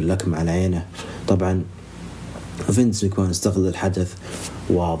استد اللكم على عينه. طبعا فينس ماكمان استغل الحدث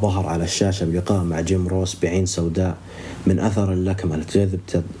وظهر على الشاشة بلقاء مع جيم روس بعين سوداء من أثر اللكمة التي تجذب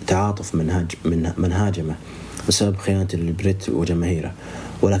تعاطف من هاجمه بسبب خيانته للبريت وجماهيره،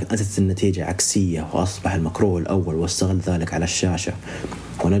 ولكن أتت النتيجة عكسية وأصبح المكروه الأول، واستغل ذلك على الشاشة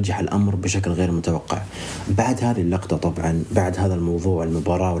ونجح الأمر بشكل غير متوقع. بعد هذه اللقطة، طبعا بعد هذا الموضوع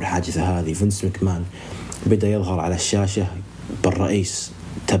المباراة والحادثة هذه، فينس ماكمان بدأ يظهر على الشاشة بالرئيس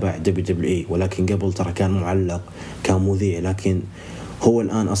تبع WWE، ولكن قبل ترى كان معلق، كان مذيع، لكن هو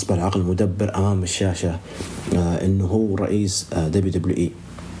الآن أصبح عقل مدبر أمام الشاشة إنه هو رئيس WWE.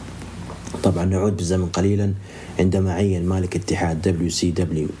 طبعا نعود بالزمن قليلا عندما عين مالك اتحاد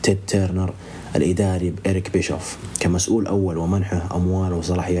WCW تيد تيرنر الإداري بإيريك بيشوف كمسؤول أول، ومنحه أموال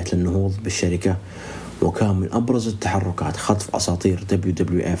وصلاحيات للنهوض بالشركة، وكان من أبرز التحركات خطف أساطير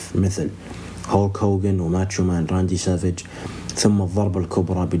WWF مثل هولك هوغن وماتشو مان راندي سافيج، ثم الضربة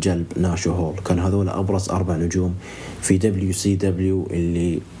الكبرى بجلب ناشو هول. كان هذول أبرز 4 نجوم في WCW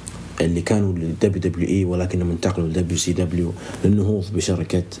اللي كانوا WWE، ولكنهم انتقلوا WCW للنهوض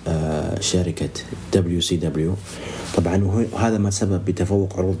بشركة WCW. طبعا هذا ما سبب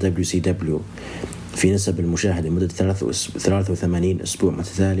بتفوق عروض WCW في نسب المشاهدة مدة 83 أسبوع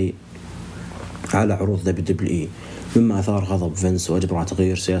متتالي على عروض WWE، مما أثار غضب فينس وأجبر على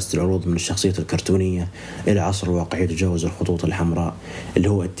تغيير سياسة العروض من الشخصية الكرتونية إلى عصر واقعي تجاوز الخطوط الحمراء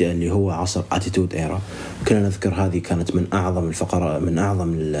اللي هو عصر اتيتود ايرا. كنا نذكر هذه كانت من أعظم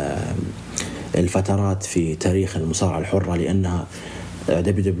الفترات في تاريخ المصارعة الحرة، لأنها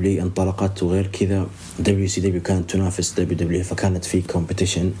WWE انطلقت، وغير كذا WCW كانت تنافس WWE، فكانت في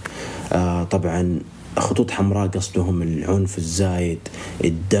كومبيتيشن. طبعا خطوط حمراء قصدهم العنف الزايد،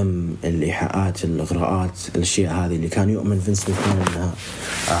 الدم، الإيحاءات، الإغراءات، الأشياء هذه اللي كان يؤمن فينس ماكمان أنها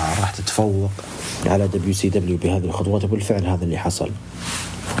راح تتفوق على WCW بهذه الخطوات، وبالفعل هذا اللي حصل.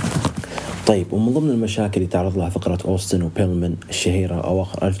 طيب، ومن ضمن المشاكل اللي تعرض لها فقرة أوستن وبيلمن الشهيرة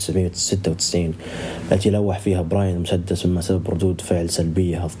أواخر 1996 التي لوح فيها براين مسدس مما سبب ردود فعل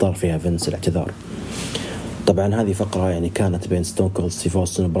سلبية اضطر فيها فينس الاعتذار. طبعا هذه فقرة يعني كانت بين ستون كولد ستيف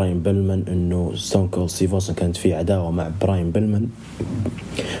أوستن وبراين بيلمن، إنه ستون كولد ستيف أوستن كانت في عداوة مع براين بيلمن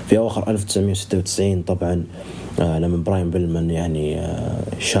في أواخر 1996. طبعا لما براين بيلمن يعني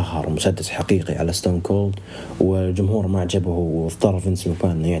شهر مسدس حقيقي على ستون كولد، والجمهور ما عجبه واضطر فينس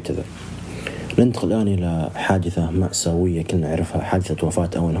ماكمان أن يعتذر. ننتقل الآن إلى حادثة مأساوية كلنا نعرفها، حادثة وفاة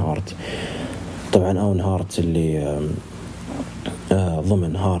أوين هارت. طبعا أوين هارت اللي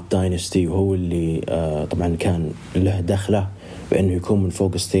ضمن هارت داينستي، وهو اللي طبعا كان له دخله بأنه يكون من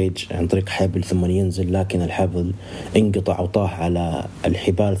فوق ستيج عن طريق حبل ثم ينزل، لكن الحبل انقطع وطاح على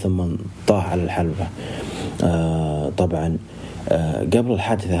الحبال ثم طاح على الحلبة. طبعا قبل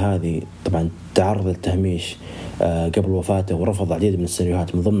الحادثة هذه طبعا تعرض للتهميش قبل وفاته، ورفض العديد من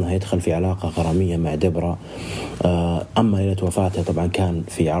السيناريوهات من ضمنها يدخل في علاقة غرامية مع ديبرا. أما ليلة وفاته طبعا كان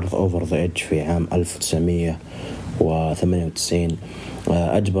في عرض أوفر ذا إيدج في عام 1998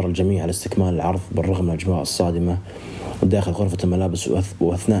 أجبر الجميع على استكمال العرض بالرغم من الأجواء الصادمة داخل غرفة الملابس،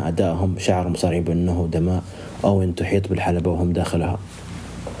 وأثناء أدائهم شعر المصارعين بأنه دماء أوين تحيط بالحلبة وهم داخلها.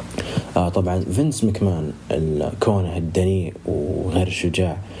 طبعا فينس مكمان كونه الدنيء وغير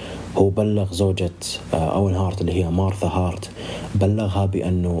الشجاع هو بلغ زوجة أوين هارت اللي هي مارثا هارت، بلغها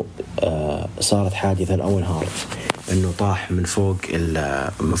بأنه صارت حادثة لأوين هارت، أنه طاح من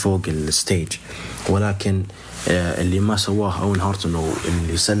فوق الستيج، ولكن اللي ما سواه أوين هارت أنه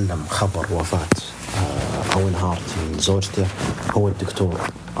اللي سلم خبر وفاة أوين هارت من زوجته هو الدكتور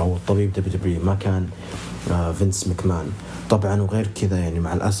أو الطبيب دبليو، ما كان فينس مكمان. طبعا وغير كذا يعني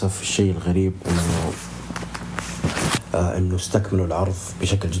مع الأسف الشيء الغريب أنه استكملوا العرض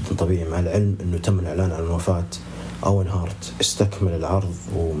بشكل جدا طبيعي، مع العلم أنه تم الإعلان عن وفاة أوين هارت، استكمل العرض.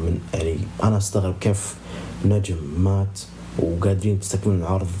 ومن يعني أنا استغرب كيف نجم مات وقادرين تستكملوا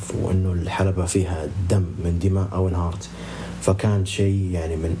العرض وأنه الحلبة فيها دم من دماء أوين هارت، فكان شيء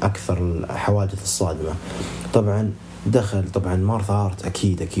يعني من أكثر الحوادث الصادمة. طبعا دخل طبعا مارثا هارت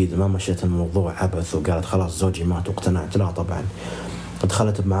أكيد ما مشيت الموضوع عبث وقالت خلاص زوجي مات واقتنعت، لا طبعا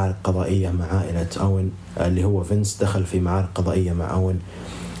دخلت بمعارك قضائية مع عائلة أوين اللي هو فينس، دخل في معارك قضائية مع أوين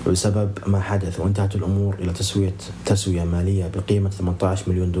بسبب ما حدث، وانتهت الأمور إلى تسوية مالية بقيمة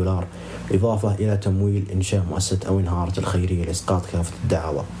 18 مليون دولار، إضافة إلى تمويل إنشاء مؤسسة أوين هارت الخيرية لإسقاط كافة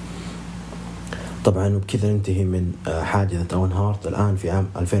الدعاوى. طبعا وبكذا ننتهي من حادثة أوين هارت. الآن في عام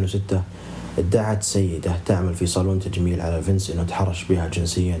 2006 ادعت سيدة تعمل في صالون تجميل على فينس أنه تحرش بها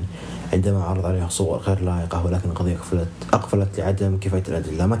جنسيا عندما عرض عليها صور غير لائقة، ولكن القضية أقفلت لعدم كفاية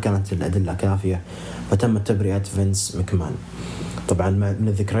الأدلة، ما كانت الأدلة كافية، فتمت تبرئة فينس مكمان. طبعا من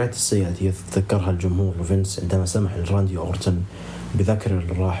الذكريات السيئة التي يتذكرها الجمهور فينس عندما سمح لراندي أورتن بذكر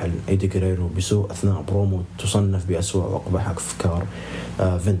الراحل إيدي غيريرو بسوء أثناء برومو تصنف بأسوأ وأقبح أفكار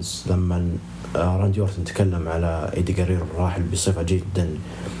فينس، لما راندي أورتن تكلم على إيدي غيريرو الراحل بصفة جدا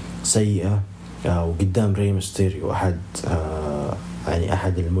سيئة وقدام ري ميستيريو أحد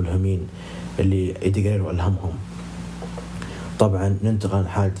الملهمين اللي إيدي غيريرو ألهمهم. طبعا ننتقل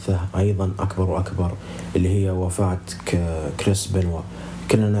لحادثة أيضا أكبر وأكبر اللي هي وفاة كريس بنوا.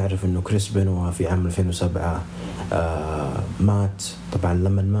 كلنا نعرف أنه كريس بنوا في عام 2007 مات. طبعا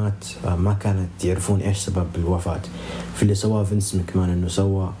لما مات ما كانت يعرفون إيش سبب الوفاة، في اللي سواه فينس مكمان أنه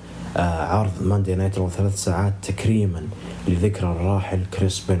سوى عرض ماندي نايت رو 3 ساعات تكريما لذكرى الراحل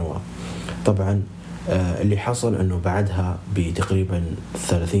كريس بنوا. طبعا اللي حصل أنه بعدها بتقريبا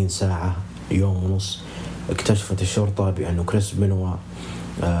 30 ساعة يوم ونص اكتشفت الشرطة بأنه كريس بنوا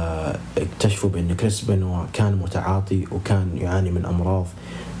اكتشفوا بأن كريس بنوا كان متعاطي وكان يعاني من أمراض،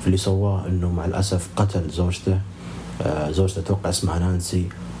 في اللي سواه أنه مع الأسف قتل زوجته توقع اسمها نانسي،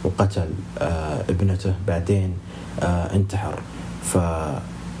 وقتل ابنته، بعدين انتحر.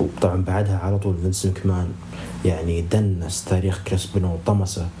 وطبعا بعدها على طول فينس مكمان يعني دنس تاريخ كريس بنوا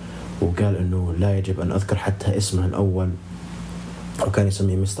وطمسه، وقال أنه لا يجب أن أذكر حتى اسمه الأول، وكان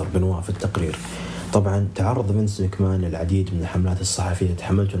يسميه مستر بنوا في التقرير. طبعا تعرض فينس مكمان للعديد من الحملات الصحفية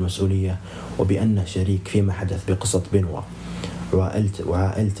تحملته المسؤولية وبأنه شريك فيما حدث بقصة بنوا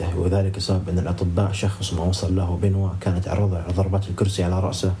وعائلته، وذلك سبب أن الأطباء شخصوا ما وصل له بنوا كانت تعرض على ضربات الكرسي على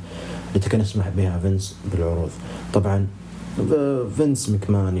رأسه التي كان يسمح بها فينس بالعروض. طبعا فينس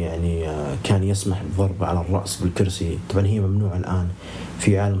مكمان يعني كان يسمح بالضرب على الرأس بالكرسي، طبعا هي ممنوعة الآن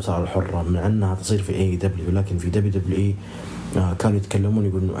في عالم الصارعة الحرة من أنها تصير في أي دبليو، لكن في دبليو كانوا يتكلمون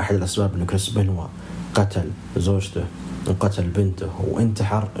يقولون إنه أحد الأسباب إنه كريس بنوا قتل زوجته وقتل بنته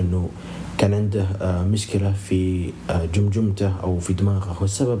وانتحر إنه كان عنده مشكلة في جمجمته أو في دماغه،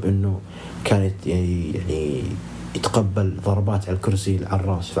 والسبب إنه كانت يعني يتقبل ضربات على الكرسي على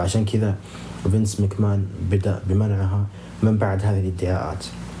الرأس، فعشان كذا فينس مكمان بدأ بمنعها من بعد هذه الادعاءات.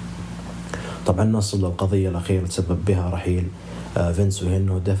 طبعا نصل للقضية الأخيرة تسبب بها رحيل فينس، وهي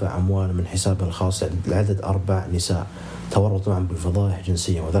أنه دفع أموال من حسابه الخاص لعدد 4 نساء تورطوا معا بفضائح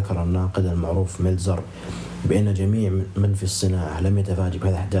جنسية. وذكر الناقد المعروف ميلزر بأن جميع من في الصناعة لم يتفاجئ بهذه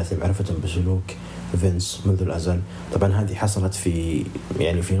الأحداث معرفة بسلوك فينس منذ الأزل. طبعا هذه حصلت في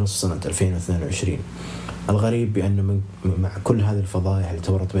نص سنة 2022. الغريب بأنه مع كل هذه الفضائح اللي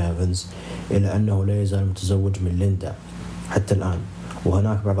تورط بها فينس إلا أنه لا يزال متزوج من ليندا حتى الآن،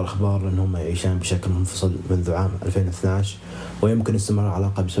 وهناك بعض الأخبار أنهم يعيشان بشكل منفصل منذ عام 2012 ويمكن استمرار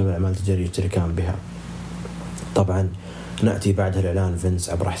العلاقة بسبب الأعمال التجارية يشتركان بها. طبعا نأتي بعد الإعلان فينس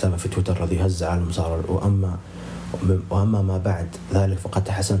عبر حسابه في تويتر الذي هز عالم المصارعة، وأما ما بعد ذلك فقد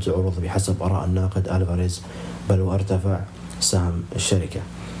تحسنت العروض بحسب آراء الناقد ألفاريز، بل وارتفع سهم الشركة.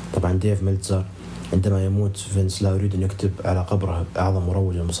 طبعا ديف ميلتزر عندما يموت فينس لا يريد أن يكتب على قبره أعظم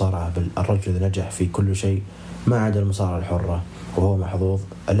مروج المصارعة، بل الرجل الذي نجح في كل شيء ما عدا المصارعة الحرة وهو محظوظ،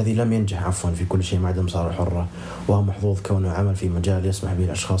 الذي لم ينجح في كل شيء ما عدا المصارعة الحرة وهو محظوظ كونه عمل في مجال يسمح به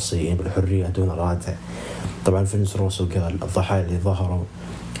الأشخاص السيئين بالحرية دون رادع. طبعا فينس روسو قال الضحايا اللي ظهروا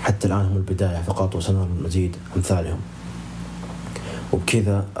حتى الآن هم البداية فقط وسنرى المزيد أمثالهم.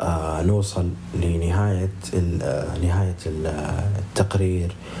 وبكذا نوصل لنهاية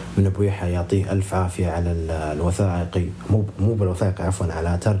التقرير من بويحة. يعطيه ألف عافية على الوثائقي، مو بالوثائقي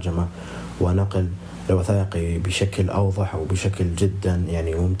على ترجمة ونقل الوثائقي بشكل أوضح وبشكل جدا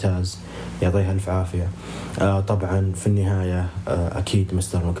يعني ممتاز، يعطيه ألف عافية. طبعا في النهاية أكيد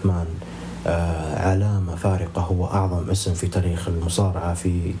مستر مكمان علامة فارقة، هو أعظم اسم في تاريخ المصارعة،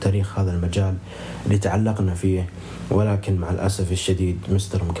 في تاريخ هذا المجال اللي تعلقنا فيه، ولكن مع الأسف الشديد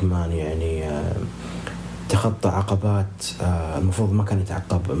مستر مكمان يعني تخطى عقبات المفروض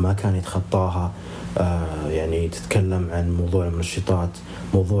ما كان يتخطاها. يعني تتكلم عن موضوع المنشطات،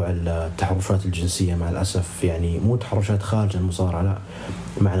 موضوع التحرشات الجنسية، مع الأسف يعني مو تحرشات خارج المصارعة، لا،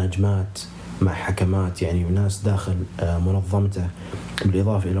 مع نجمات، مع حكمات، يعني ناس داخل منظمته،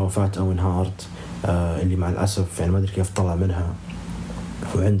 بالإضافة إلى وفاة أوين هارت اللي مع الأسف يعني ما أدري كيف طلع منها.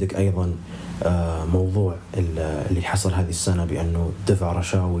 وعندك أيضا موضوع اللي حصل هذه السنة بأنه دفع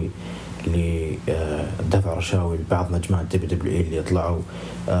رشاوي لبعض نجمات WWE اللي يطلعوا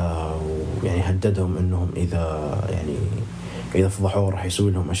يعني هددهم أنهم إذا فضحوا راح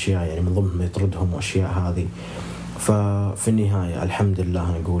يسوي لهم أشياء، يعني من ضمنهم يطردهم وأشياء هذه. ففي النهاية الحمد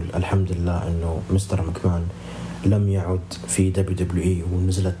لله، نقول الحمد لله أنه مستر مكمان لم يعد في WWE.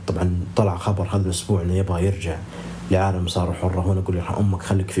 ونزلت طبعا طلع خبر هذا الأسبوع أنه يبغى يرجع لعالم صار حرة. هنا أقول لك أمك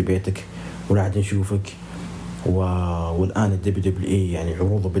خليك في بيتك ولا عاد نشوفك. والآن WWE يعني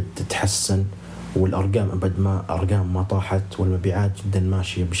عروضه بدأت تتحسن، والأرقام ما طاحت، والمبيعات جدا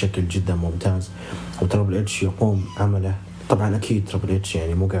ماشية بشكل جدا ممتاز. وتربل إتش يقوم عمله، طبعا أكيد تربل إتش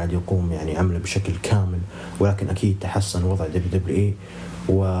يعني مو قاعد يقوم يعني عمله بشكل كامل، ولكن أكيد تحسن وضع WWE.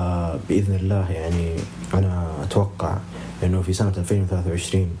 وبإذن الله يعني أنا أتوقع أنه في سنة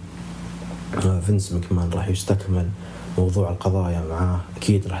 2023 فينس مكمان راح يستكمل موضوع القضايا معاه،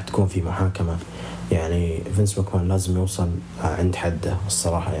 أكيد راح تكون في محاكمة. يعني فينس مكمان لازم يوصل عند حده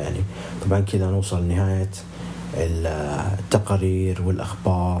الصراحة. يعني طبعا كذا نوصل لنهاية التقارير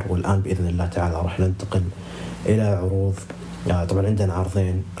والأخبار، والآن بإذن الله تعالى راح ننتقل إلى عروض. طبعا عندنا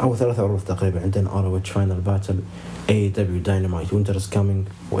عرضين أو 3 عروض تقريبا. عندنا هروج فاينل باتل، AEW Dynamite Winter's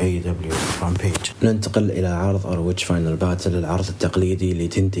Coming، و AEW Rampage. ننتقل إلى عرض هروج فاينل باتل، العرض التقليدي اللي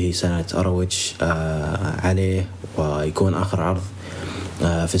تنتهي سنة هروج عليه ويكون آخر عرض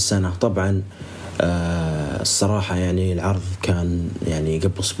في السنة. طبعا الصراحة يعني العرض كان يعني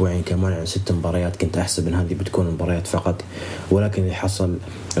قبل أسبوعين كان مانع 6 مباريات، كنت أحسب أن هذه بتكون مباريات فقط، ولكن اللي حصل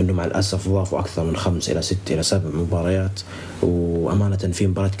أنه مع الأسف ضافوا أكثر من 5 إلى 6 إلى 7 مباريات. وأمانة في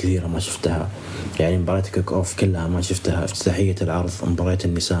مباريات كثيرة ما شفتها، يعني مباريات كيك أوف كلها ما شفتها، افتتاحية العرض مباريات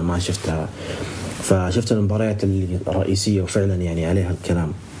النساء ما شفتها، فشفت المباريات الرئيسية وفعلا يعني عليها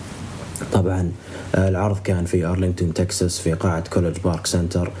الكلام. طبعا العرض كان في أرلينغتون تكساس في قاعة كوليدج بارك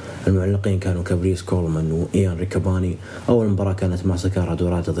سنتر. المعلقين كانوا كابريس كولمان وإيان ريكاباني. أول مباراة كانت ماساكارا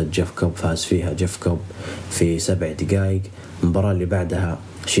دوراتا ضد جيف كوب، فاز فيها جيف كوب في 7 دقائق. المباراة اللي بعدها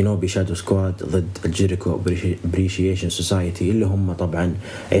شينوبي شادو سكواد ضد الجيريكو بريشيشن سوسايتي، اللي هم طبعا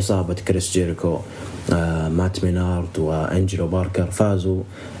عصابة كريس جيريكو، مات مينارد وأنجلو باركر. فازوا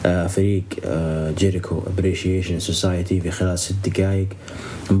فريق جيريكو بريشيشن سوسايتي في خلال 6 دقائق.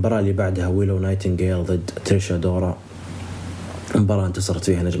 المباراة اللي بعدها ويلو نايتنجيل ضد تريشا دورا. المباراة انتصرت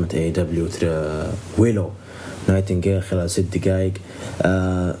فيها نجمة AEW ويلو نايتنجيل خلال 6 دقائق.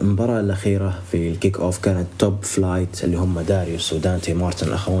 المباراة الأخيرة في الكيك أوف كانت توب فلايت اللي هم داريوس ودانتي مارتن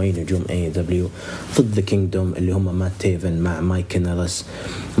الأخوين نجوم AEW ضد ذا كينغدوم اللي هم مات تيفن مع مايك كينيلس.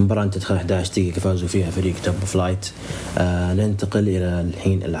 المباراة انتهت 11 دقيقة، فازوا فيها فريق توب فلايت. ننتقل إلى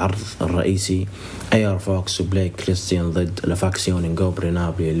الحين العرض الرئيسي، ايار فوكس وبليك كريستيان ضد لافاكسيون انغوبري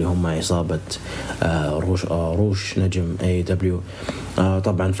نابلي اللي هم عصابة روش نجم AEW.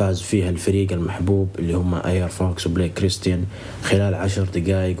 طبعا فاز فيها الفريق المحبوب اللي هم ايار فوكس وبليك كريستيان خلال 10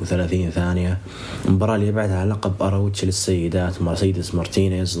 دقائق و30 ثانية. المباراة اللي بعدها لقب أروتش للسيدات، مرسيدس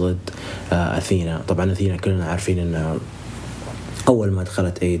مارتينيز ضد أثينا. طبعا أثينا كلنا عارفين أنها أول ما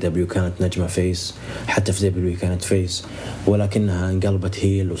دخلت AEW كانت نجمة فيس، حتى في WWE كانت فيس، ولكنها انقلبت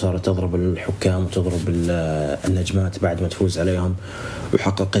هيل وصارت تضرب الحكام وتضرب النجمات بعد ما تفوز عليهم،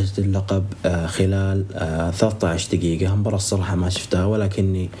 وحققت اللقب خلال 13 دقيقة. مباراة الصراحة ما شفتها،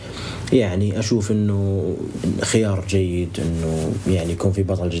 ولكني يعني أشوف إنه خيار جيد إنه يعني يكون في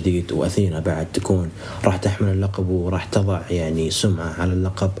بطل جديد، وأثينا بعد تكون راح تحمل اللقب وراح تضع يعني سمعة على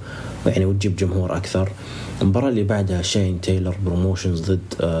اللقب يعني وتجيب جمهور أكثر. المباراة اللي بعدها شين تايلر بروموشنز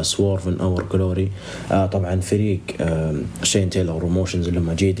ضد سوورف ان اور جلوري. طبعا فريق شين تايلر بروموشنز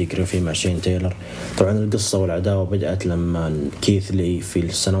لما جيدي جريفي مع شين تايلر. طبعا القصة والعداوة بدأت لما كيث لي في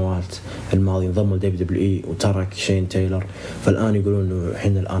السنوات الماضية انضم لدبليو وترك شين تايلر، فالآن يقولون إنه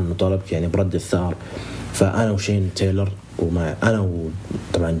إحنا الآن نطالبك يعني برد الثار. فأنا وشين تايلر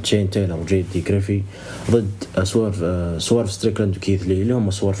طبعا شين تايلر وجيدي جريفي ضد سوورف ستريكلاند وكيث لي اللي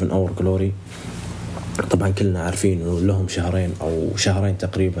هم سوورف ان اور جلوري. طبعا كلنا عارفين انه لهم شهرين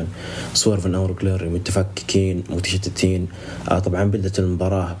تقريبا سوورف ان اور جلوري متفككين متشتتين. طبعا بدأت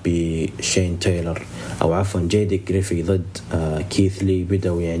المباراة بشين تايلر او عفوا جيدي جريفي ضد كيث لي.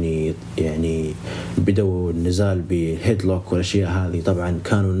 بدأوا النزال بهيد لوك والاشياء هذه. طبعا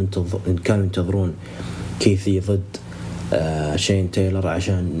كانوا ينتظرون كيث لي ضد شين تايلر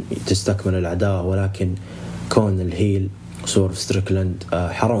عشان تستكمل العداوة، ولكن كون الهيل سورف ستريكلاند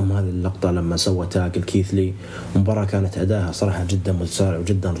حرم هذه اللقطة لما سوى تاكل كيث لي. مباراة كانت أداها صراحة جدا متسارع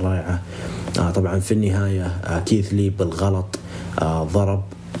وجدا رائعة. طبعا في النهاية كيث لي بالغلط ضرب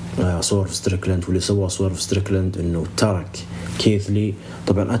سورف ستريكلاند، واللي سوى سورف ستريكلاند إنه ترك كيث لي.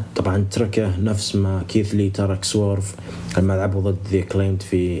 طبعا تركه نفس ما كيث لي ترك سورف لما لعبوا ضد ذي كليمد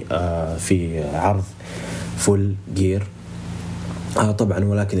في عرض فول جير. طبعا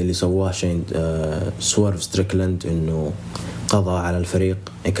ولكن اللي سواه شين سوورف ستريكلاند انه قضى على الفريق،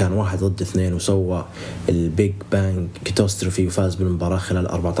 كان 1 ضد 2 وسوى البيج بانج كاتاستروفي وفاز بالمباراة خلال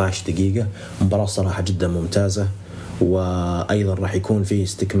 14 دقيقة. مباراة صراحة جدا ممتازة، وأيضا راح يكون فيه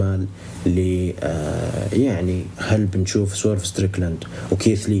استكمال يعني هل بنشوف سوورف ستريكلاند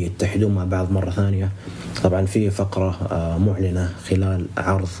وكيث لي يتحدون مع بعض مرة ثانية. طبعا في فقرة معلنة خلال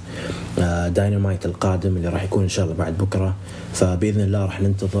عرض داينامايت القادم اللي راح يكون إن شاء الله بعد بكرة، فبإذن الله راح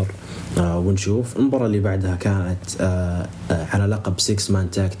ننتظر ونشوف. المباراة اللي بعدها كانت على لقب 6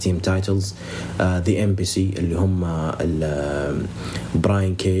 Man Tag Team Titles The Embassy اللي هم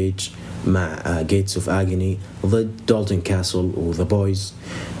براين كيج مع جيتس اوف اغني ضد دولتون كاسل وذا بويز.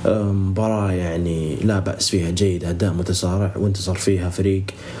 مباراة يعني لا بأس فيها، جيد، أداء متسارع، وانتصر فيها فريق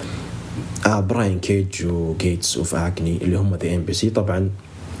براين كيج وجيتس اوف اغني اللي هم ذا امبسي. طبعا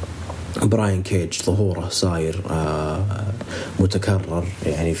براين كيج ظهوره صاير متكرر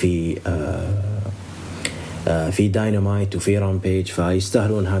يعني في داينامايت وفي رامبيج،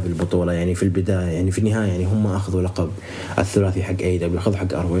 فيستاهلون هذه البطولة. يعني في البداية يعني في النهاية يعني هم أخذوا لقب الثلاثي حق AEW، أخذ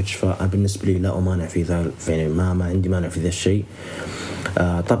حق هروج، فبالنسبة لي لا أمانع في ذلك، يعني ما عندي مانع في ذا الشيء.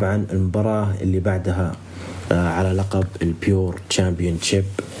 طبعا المباراة اللي بعدها على لقب البيور تشامبيونشيب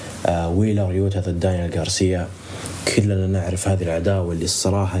ويلر يوتا ضد دانيال غارسيا. كلنا نعرف هذه العداوة اللي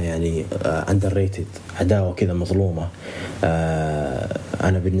الصراحة يعني underrated، عداوة كذا مظلومة.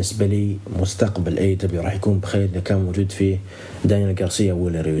 أنا بالنسبة لي مستقبل AEW راح يكون بخير إذا كان موجود فيه دانيال غارسيا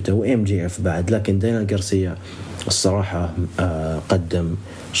ويلر يوتا وMJF بعد. لكن دانيال غارسيا الصراحة قدم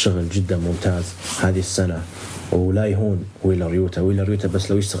شغل جدا ممتاز هذه السنة، ولا يهون ويلر يوتا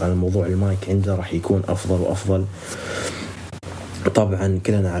بس لو يشتغل على موضوع المايك عنده راح يكون أفضل وأفضل. طبعا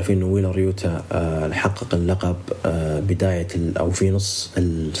كلنا عارفين إنه ويلر يوتا حقق اللقب بداية أو في نص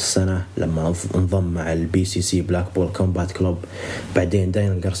السنة لما انضم مع الBCC بلاك بول كومبات كلوب. بعدين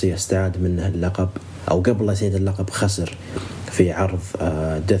دانيال غارسيا استعاد منه اللقب، أو قبل لا يستعيد اللقب خسر في عرض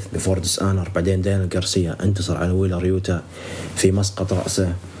ديث بيفور ديسآنر. بعدين دانيال غارسيا انتصر على ويلر يوتا في مسقط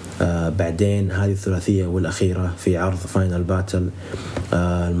رأسه. بعدين هذه الثلاثية والأخيرة في عرض فاينل باتل.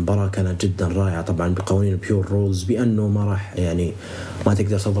 المباراة كانت جدا رائعة طبعا بقوانين بيور رولز، بأنه ما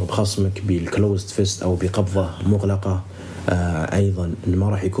تقدر تضرب خصمك بالكلوزد فيست أو بقبضة مغلقة. أيضا ما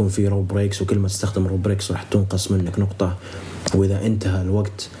راح يكون في رو بريكس، وكل ما تستخدم رو بريكس راح تنقص منك نقطة، وإذا انتهى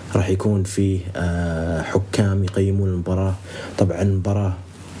الوقت راح يكون فيه حكام يقيمون المباراة. طبعا المباراة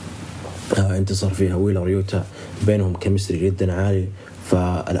انتصر فيها ويلر يوتا، بينهم كيمستري جدا عالي.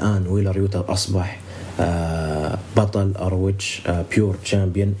 فالآن ويلر يوتا أصبح بطل هروج بيور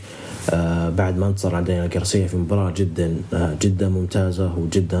تشامبيون بعد ما انتصر على دانيال غارسيا في مباراة جدا ممتازة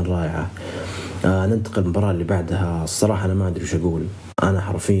وجدا رائعة. ننتقل المباراة اللي بعدها. الصراحة أنا ما أدري وش أقول، أنا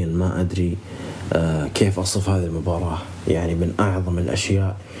حرفيا ما أدري كيف أصف هذه المباراة. يعني من أعظم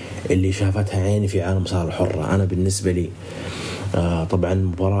الأشياء اللي شافتها عيني في عالم صار الحرة. أنا بالنسبة لي طبعا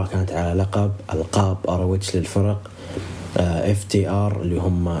المباراة كانت على ألقاب هروج للفرق. FTR اللي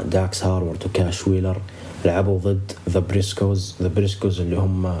هم داكس هارورد وكاش ويلر لعبوا ضد ذا بريسكوز اللي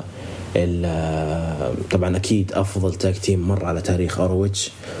هم طبعا أكيد أفضل تاج تيم مر على تاريخ هروج،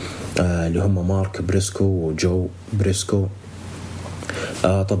 اللي هم مارك بريسكو وجو بريسكو.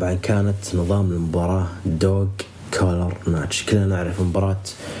 طبعا كانت نظام المباراة دوغ كولر ماتش. كلنا نعرف مباراة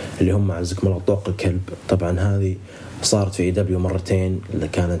اللي هم عزكم الله طوق الكلب. طبعا هذه صارت في دبليو مرتين، اللي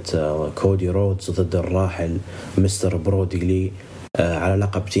كانت كودي رودز ضد الراحل مستر برودي لي على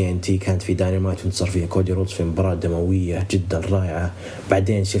لقب TNT. كانت في داينامايت وانتصر فيها كودي رودز في مباراة دموية جدا رائعة.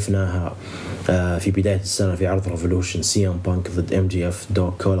 بعدين شفناها في بداية السنة في عرض ريفولوشن سي ام بانك ضد MJF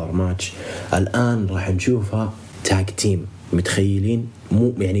دوغ كولر ماتش. الآن راح نشوفها تاج تيم. متخيلين؟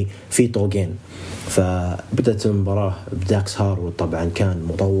 مو يعني في طوقين. فبدأت المباراة بداكس هارورد طبعا كان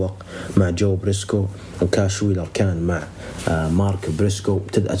مطوق مع جو بريسكو، وكاش ويلر كان مع مارك بريسكو.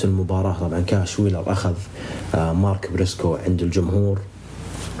 ابتدأت المباراة طبعا كاش ويلر أخذ مارك بريسكو عند الجمهور،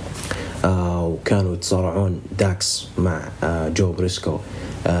 وكانوا يتصارعون داكس مع جو بريسكو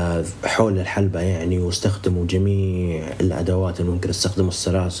حول الحلبة يعني، واستخدموا جميع الأدوات اللي ممكن. استخدموا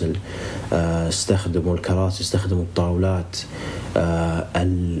السلاسل، استخدموا الكراسي، استخدموا الطاولات.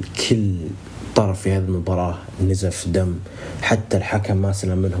 الكل طرف في هذه المباراة نزف دم، حتى الحكم ما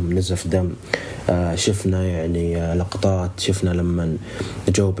سلم منهم نزف دم. شفنا يعني لقطات، شفنا لما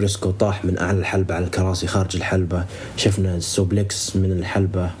جو بريسكو طاح من أعلى الحلبة على الكراسي خارج الحلبة. شفنا السوبلكس من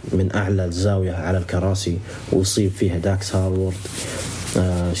الحلبة من أعلى الزاوية على الكراسي ويصيب فيها داكس هارورد.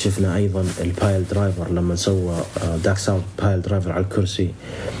 شفنا أيضا البايل درايفر لما سوى داكس هارورد بايل درايفر على الكرسي.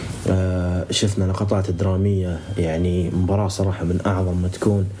 شفنا لقطات درامية يعني. مباراة صراحة من أعظم ما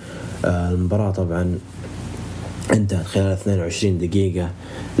تكون. المباراة طبعا انتهت خلال 22 دقيقة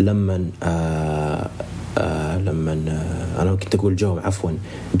لما أنا كنت أقول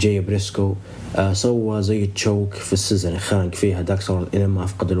جاي بريسكو سوى زي تشوك في السيزن، خانق فيها داكس هارورد إلى ما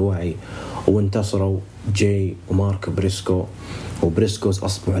أفقد الوعي، وانتصروا جاي ومارك بريسكو. وبريسكوز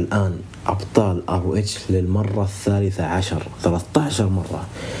أصبحوا الآن أبطال ROH للمرة 13 مرة.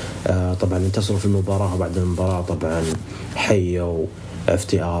 طبعا انتصروا في المباراة، وبعد المباراة طبعا حيوا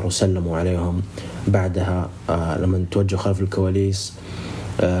FTR وسلموا عليهم. بعدها لما توجهوا خلف الكواليس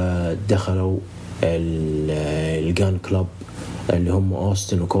دخلوا الجان كلوب اللي هم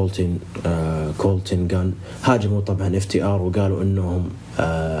أوستن وكولتن جان. هاجموا طبعا FTR وقالوا إنهم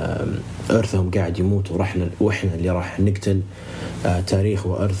إرثهم قاعد يموت وإحنا اللي راح نقتل تاريخ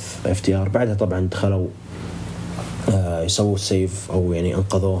وإرث FTR. بعدها طبعا دخلوا يسووا سيف أو يعني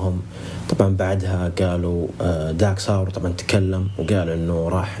أنقذوهم. طبعا بعدها قالوا داكس هارورد طبعا تكلم وقال إنه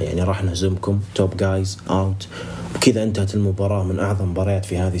راح نهزمكم توب جايز أوت. وكذا انتهت المباراة من أعظم مباريات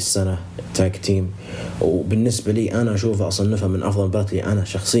في هذه السنة تاج تيم. وبالنسبة لي أنا أشوفها أصنفها من أفضل مباريات اللي أنا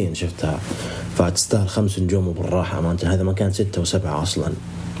شخصيا شفتها، فتستاهل 5 نجوم وبالراحة أمانة. هذا ما كان 6 و7 أصلا.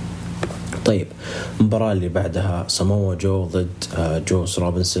 طيب المباراة اللي بعدها ساموا جو ضد جوس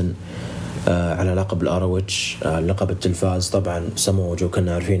روبنسون على لقب الأروتش، لقب التلفاز. طبعا ساموا جو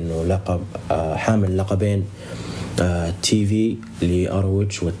كنا عارفين إنه لقب حامل لقبين TV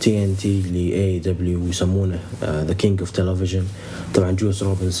لأروتش والTNT لAEW، يسمونه The King of Television. طبعا جوس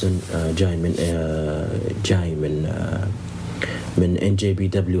روبنسون جاي من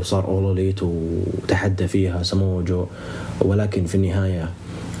NJPW، صار All Elite وتحدى فيها ساموا جو، ولكن في النهاية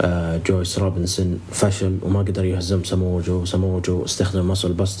جويس روبنسون فشل وما قدر يهزم ساموا جو استخدم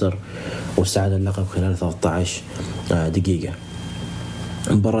ماسل باستر واستعاد اللقب خلال 13 دقيقة.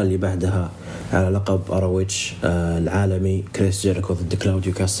 المباراة اللي بعدها على لقب أروتش العالمي كريس جيريكو ضد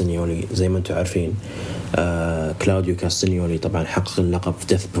كلاوديو كاستانيولي. زي ما انتم عارفين كلاوديو كاستانيولي طبعا حقق اللقب في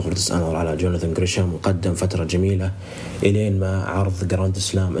ديث بيفور ديسانر على جوناثان غريشام، وقدم فترة جميلة إلين ما عرض جراند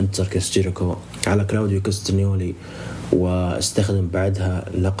سلام انتصر كريس جيريكو على كلاوديو كاستانيولي، واستخدم بعدها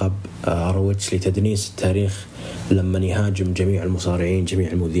لقب أروتش لتدنيس التاريخ لما يهاجم جميع المصارعين،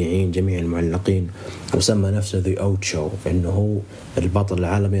 جميع المذيعين، جميع المعلقين، وسمى نفسه The Out Show، إنه هو البطل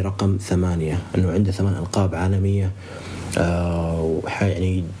العالمي رقم 8، إنه عنده 8 ألقاب عالمية.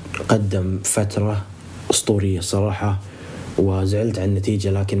 يعني قدم فترة أسطورية صراحة، وزعلت عن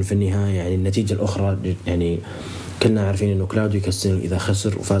النتيجة، لكن في النهاية يعني النتيجة الأخرى يعني كلنا عارفين إنه كلاوديو كاستانيولي إذا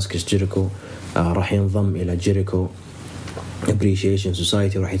خسر وفاز كريس جيريكو راح ينضم إلى جيريكو Appreciation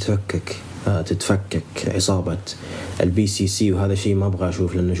Society، وراح تتفكك عصابة الBCC، وهذا شيء ما أبغى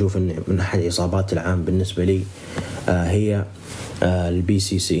أشوف، لأن أشوف إن من أحد عصابات العام بالنسبة لي هي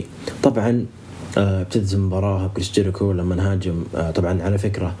الBCC. طبعا ابتدت المباراة كريس جيريكو لما نهاجم. طبعا على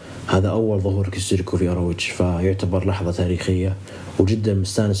فكرة هذا أول ظهور كريس جيريكو في أروتش، فيعتبر لحظة تاريخية وجدا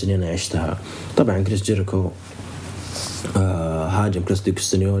مستانس إني أنا عشتها. طبعا كريس جيريكو هاجم كلاوديو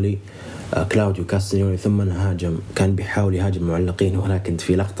كاستانيولي كلاوديو كاستانيولي، ثم هاجم، كان بيحاول يهاجم المعلقين، ولكن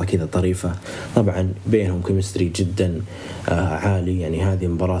في لقطة كذا طريفة طبعا بينهم كيمستري جدا عالي. يعني هذه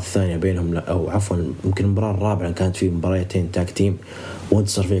المباراة الثانية بينهم، أو عفوا يمكن المباراة الرابعة، كانت في مباراتين تاك تيم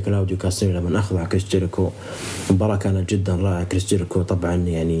وانتصر فيها كلاوديو كاستانيولي لما أخذ مع كريس جيريكو. المباراة كانت جدا رائعة. كريس جيريكو طبعا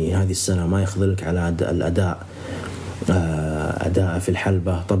يعني هذه السنة ما يخذلك على الأداء في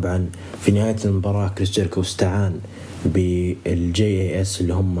الحلبة. طبعا في نهاية المباراة كريس جيريكو استعان بالجي اس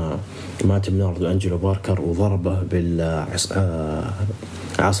اللي هم مات بنارد وأنجلو باركر، وضربه بالعصا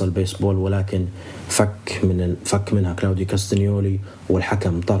البيسبول، ولكن فك منها كلاوديو كاستانيولي،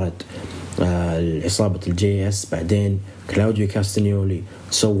 والحكم طرد عصابة الجي اس. بعدين كلاوديو كاستانيولي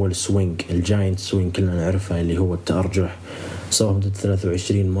سوى السوينج، الجاينت سوينج كلنا نعرفه، اللي هو التأرجح، سوى مدة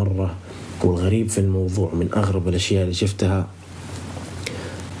 23 مرة. والغريب في الموضوع، من أغرب الأشياء اللي شفتها،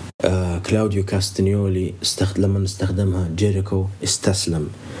 كلاوديو كاستانيولي لما استخدمها جيريكو استسلم.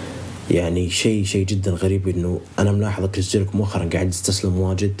 يعني شيء جدا غريب، إنه أنا ملاحظ كريس جيريكو مؤخرا قاعد يستسلم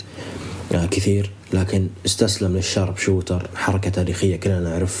واجد كثير، لكن استسلم للشارب شوتر، حركة تاريخية كلنا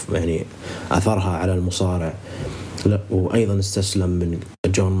نعرف يعني أثرها على المصارع. وأيضا استسلم من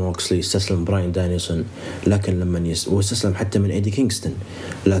جون موكسلي، استسلم براين دانيسون، لكن لما واستسلم حتى من إيدي كينغستون،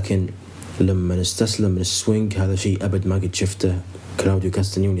 لكن لما استسلم من السوينج هذا شيء أبد ما قد شفته. كلاوديو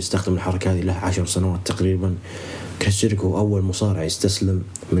كاستانيولي يستخدم الحركة هذه له 10 سنوات تقريبا. كريس جيريكو أول مصارع يستسلم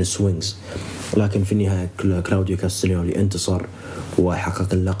من السوينجز، لكن في النهاية كلاوديو كاستانيولي انتصر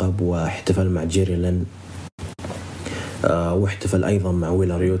وحقق اللقب، واحتفل مع جيري لين، واحتفل أيضا مع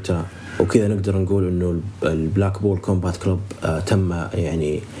ويلا ريوتا. وكذا نقدر نقول إنه البلاك بول كومبات كلوب تم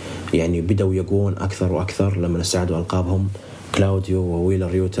يعني بدأوا يقوون أكثر وأكثر لما استعادوا ألقابهم كلاوديو وويلا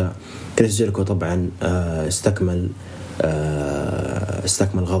ريوتا. كريس جيريكو طبعا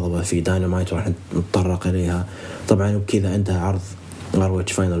استكمل غضبه في داينامايت، وراح نتطرق إليها طبعا. وبكذا انتهى عرض هروج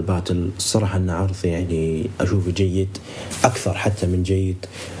فاينل باتل. الصراحة أنه عرض يعني أشوفه جيد، أكثر حتى من جيد.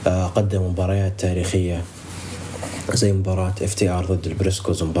 قدم مباريات تاريخية زي مباراة FTR ضد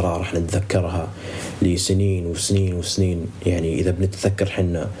البريسكوز، مباراة راح نتذكرها لسنين وسنين وسنين. يعني إذا بنتذكر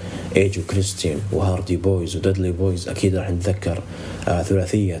حنا إيج وكريستيان وهاردي بويز ودادلي بويز، أكيد راح نتذكر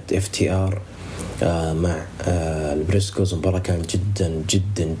ثلاثية FTR مع البريسكوز. مباراة كانت جدا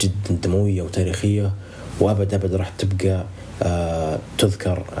جدا جدا دموية وتاريخية، وأبد راح تبقى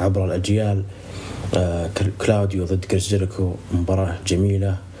تذكر عبر الأجيال. كلاوديو ضد كريس جيريكو، مباراة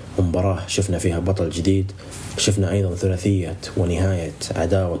جميلة، مباراة شفنا فيها بطل جديد. شفنا أيضا ثلاثية ونهاية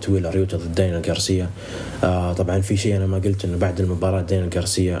عداوة ويلا ريوتا ضد دانيال غارسيا. طبعا في شيء أنا ما قلت، إنه بعد المباراة دانيال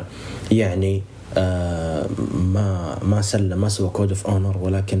غارسيا يعني ما سوى كود اوف اونر،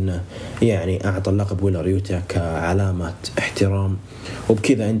 ولكن يعني أعطى اللقب ويلا ريوتا كعلامة احترام.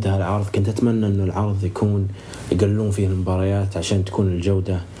 وبكذا انتهى العرض. كنت أتمنى إنه العرض يكون يقللون فيه المباريات عشان تكون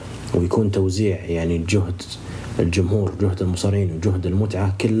الجودة، ويكون توزيع يعني جهد الجمهور، جهد المصارعين، وجهد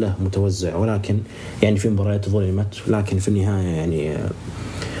المتعة كله متوزع. ولكن يعني في مباريات ظلمت، لكن في النهاية يعني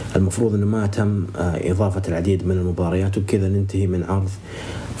المفروض إنه ما تم إضافة العديد من المباريات. وبكذا ننتهي من عرض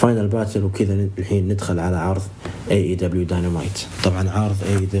فاينل باتل. وكذا الحين ندخل على عرض AEW Dynamite. طبعا عرض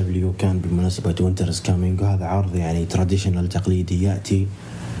AEW كان بمناسبة وينترز كامينج، وهذا عرض يعني تراديشنال تقليدي، يأتي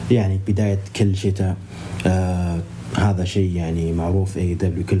يعني بداية كل شتاء. هذا شيء يعني معروف.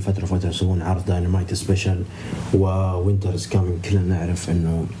 AEW كل فترة يسوون عرض داينامايت سبيشال. ووينترز كامينج كلنا نعرف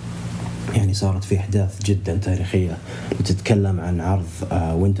انه يعني صارت في احداث جدا تاريخية. بتتكلم عن عرض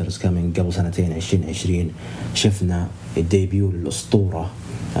وينترز كامينج قبل سنتين 2020، شفنا الديبيو للأسطورة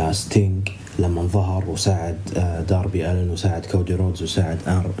ستينج لما ظهر وساعد داربي ألين وساعد كودي رودز وساعد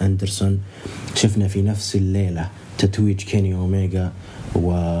أندرسون. شفنا في نفس الليلة تتويج كيني أوميجا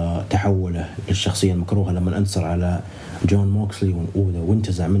وتحوله للشخصية المكروهة لما انتصر على جون موكسلي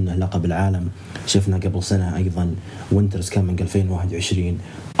وانتزع منه لقب العالم. شفنا قبل سنة أيضا وينترز كامينج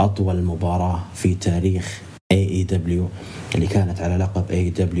 2021، أطول مباراة في تاريخ AEW اللي كانت على لقب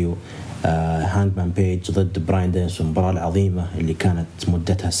AEW، هانجمان بيج ضد براين دانيسون. المباراة العظيمة اللي كانت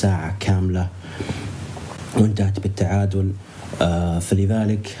مدتها ساعة كاملة وانتهت بالتعادل.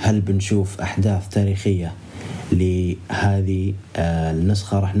 فلذلك هل بنشوف أحداث تاريخية لهذه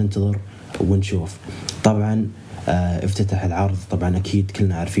النسخة؟ راح ننتظر ونشوف. طبعا افتتح العرض، طبعا أكيد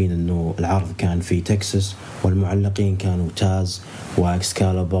كلنا عارفين أنه العرض كان في تكساس، والمعلقين كانوا تاز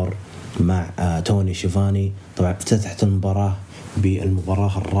وإكسكاليبر مع توني شيفاني. طبعا افتتحت المباراة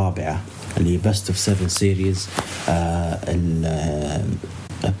بالمباراة الرابعة اللي بست اوف 7 سيريز،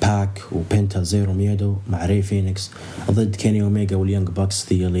 باك وبنتا زيرو ميدو مع ري فينيكس ضد كيني أوميجا واليونج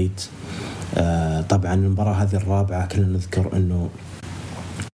باكس ذا إليت. طبعا المباراة هذه الرابعة كلنا نذكر أنه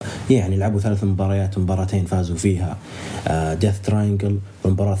يعني لعبوا 3 مباريات، مباراتين فازوا فيها ديث تراينجل،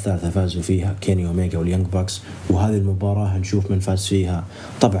 والمباراة الثالثة فازوا فيها كيني أوميجا واليونج باكس، وهذه المباراة هنشوف من فاز فيها.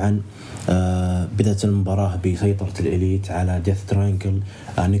 طبعا بدأت المباراة بسيطرة الإليت على ديث تراينجل.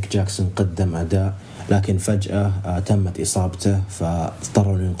 نيك جاكسون قدم أداء، لكن فجأة تمت إصابته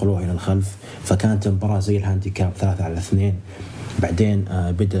فاضطروا ينقلوه إلى الخلف، فكانت المباراة زي الهانديكاب 3-2. بعدين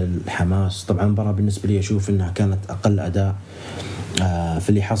بدأ الحماس. طبعا المباراة بالنسبة لي أشوف أنها كانت أقل أداء في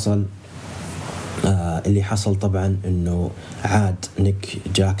اللي حصل طبعا أنه عاد نيك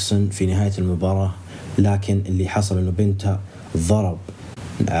جاكسون في نهاية المباراة، لكن اللي حصل أنه بنته ضرب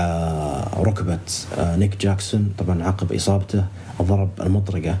ركبة نيك جاكسون طبعا عقب إصابته، ضرب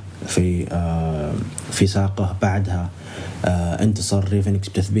المطرقة في ساقه. بعدها انتصر فينس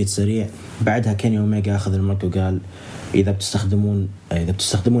بتثبيت سريع. بعدها كيني أوميجا أخذ المايك وقال إذا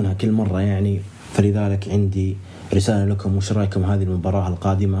بتستخدمونها كل مرة يعني، فلذلك عندي رسالة لكم، وش رأيكم هذه المباراة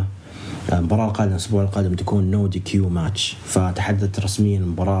القادمة؟ المباراة القادمة الأسبوع القادم تكون نو دي كيو ماتش. فتحددت رسميا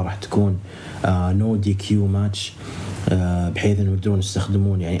المباراة راح تكون نو دي كيو ماتش، بحيث أنهم يقدرون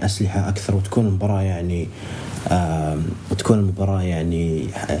يستخدمون يعني أسلحة أكثر، وتكون المباراة يعني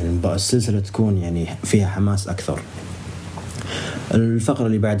السلسلة تكون يعني فيها حماس أكثر. الفقرة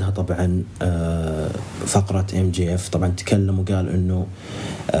اللي بعدها طبعا فقرة MJF. طبعا تكلم وقال إنه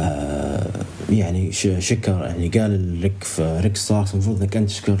يعني شكر، يعني قال ريك ستاركس المفروض إنك أنت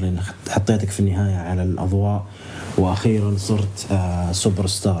تشكر لأن حطيتك في النهاية على الأضواء، وأخيرا صرت سوبر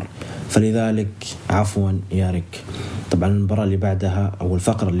ستار، فلذلك عفوا يا ريك. طبعا المباراة اللي بعدها أو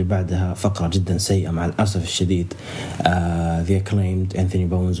الفقرة اللي بعدها فقرة جدا سيئة مع الأسف الشديد. The Acclaimed أنثوني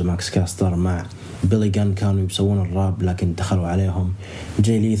بونز وماكس كاستر مع بيلي جان كانوا يسوون الراب، لكن دخلوا عليهم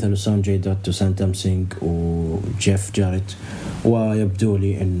جاي ليثل وسون جاي دوت وسانتام سينغ وجيف جاريت، ويبدو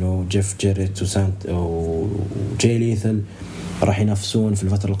لي إنه جيف جاريت وجاي ليثل راح ينافسون في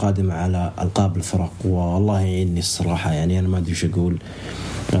الفترة القادمة على ألقاب الفرق. والله يعيني الصراحة، يعني أنا ما أدري وش أقول.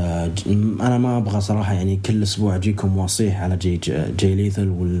 أنا ما أبغى صراحة يعني كل أسبوع أجيكم واصيح على جاي ليثل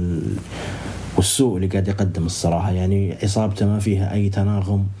والسوء اللي قاعد يقدم الصراحة. يعني عصابته ما فيها أي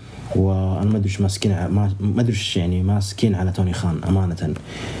تناغم، وأنا ما أدري ماسكين على توني خان أمانة.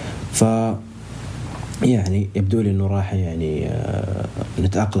 يعني يبدو لي إنه راح يعني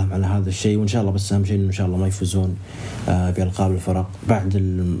نتأقلم على هذا الشيء، وإن شاء الله بس أهم شيء إنه إن شاء الله ما يفوزون بألقاب الفرق. بعد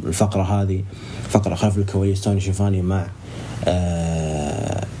الفقرة هذه فقرة خلف الكواليس، توني شيفاني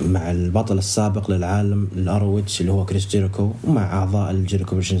مع البطل السابق للعالم الهروج اللي هو كريس جيريكو، ومع أعضاء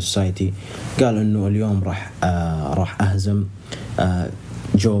الجيريكو بروشن سوسايتي، قال إنه اليوم راح أهزم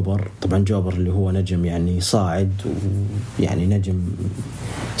جوبر. طبعا جوبر اللي هو نجم يعني صاعد، ويعني نجم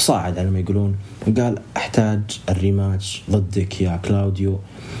صاعد على ما يقولون، وقال أحتاج الريماتش ضدك يا كلاوديو.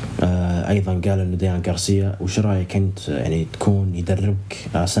 أيضا قال إنه ديان غارسيا وش رأيك أنت يعني تكون يدربك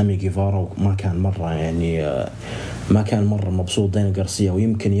سامي جيفارا، وما كان مرة مبسوط ديان غارسيا،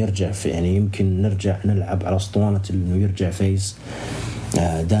 ويمكن يرجع يمكن نرجع نلعب على اسطوانة إنه يرجع فيس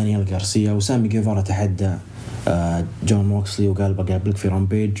دانيال غارسيا. وسامي جيفارا تحدى جون موكسلي وقال بقابلك في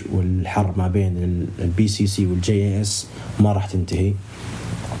رامبيج، والحرب ما بين الBCC والJAS ما راح تنتهي.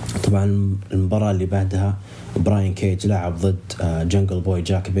 طبعا المباراة اللي بعدها براين كيج لعب ضد جنجل بوي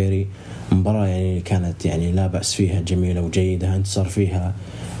جاك بيري، مباراة يعني كانت يعني لا بأس فيها، جميلة وجيدة، انتصر فيها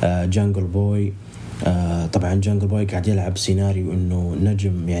جنجل بوي. طبعا جنجل بوي قاعد يلعب سيناريو انه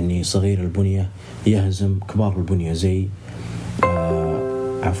نجم يعني صغير البنية يهزم كبار البنية زي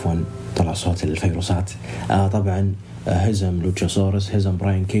عفوا طلع صوت الفيروسات. طبعا هزم لوتشاسورس، هزم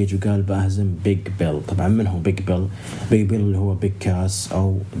براين كيج، وقال بأهزم بيج بيل. طبعا من هو بيج بيل؟ بيج بيل اللي هو بيج كاس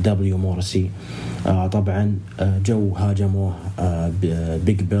أو دبليو مورسي. طبعا جو هاجموه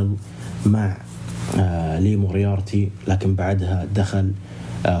بيج بيل مع لي موريارتي، لكن بعدها دخل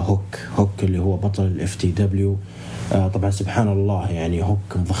هوك اللي هو بطل الFTW. طبعا سبحان الله يعني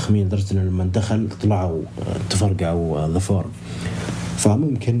هوك مضخمين لدرجة إنه لما دخل طلعوا تفرقعوا ذا فورم.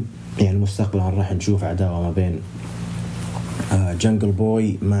 فممكن يعني مستقبلا راح نشوف عداوة ما بين جنجل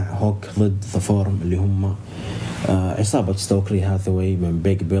بوي مع هوك ضد ذا فورم اللي هم عصابة ستوكري هاثوي من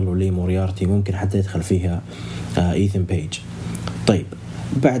بيج بيل ولي موريارتي، ممكن حتى يدخل فيها إيثن بيج. طيب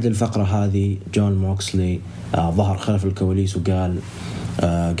بعد الفقرة هذه جون موكسلي ظهر خلف الكواليس وقال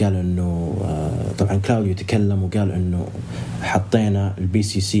إنه طبعا كلاوديو تكلم وقال إنه حطينا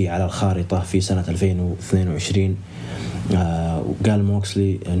الBCC على الخارطة في سنة 2022. وقال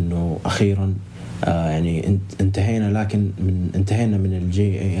موكسلي إنه أخيرا يعني انتهينا من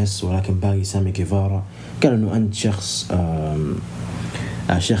الJAS، ولكن باقي سامي جيفارا. قال إنه أنت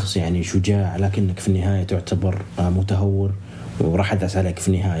شخص يعني شجاع، لكنك في النهاية تعتبر متهور، وراح أدعس عليك في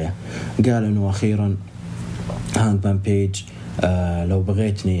النهاية. قال إنه أخيرا هانج بان بيج لو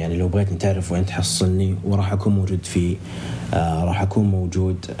بغيتني تعرف وين تحصلني، وراح أكون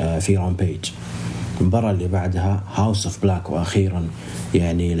موجود في رامبيج. المباراة اللي بعدها هاوس اوف بلاك، وأخيرا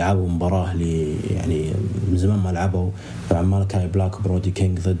يعني لعبوا مباراة يعني من زمان ما لعبوا. طبعا مالكاي بلاك وبرودي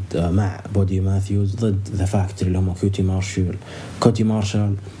كينج ضد مع بودي ماثيوز ضد ذا فاكتوري اللي هم كوتي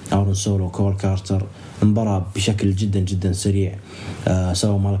مارشال أورن سولو كول كارتر. مباراة بشكل جدا جدا سريع.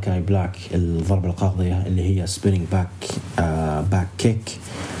 سوى مالكاي بلاك الضربة القاضية اللي هي سبينينج باك كيك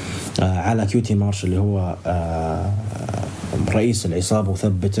على كوتي مارشال اللي هو رئيس العصابة،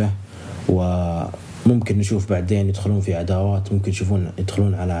 وثبته. وممكن نشوف بعدين يدخلون في عداوات، ممكن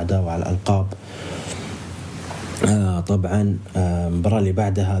يدخلون على عداوة على الألقاب. طبعا المباراة اللي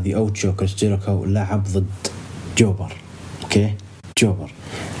بعدها هذه أوتشو كريس جيريكو لعب ضد جوبر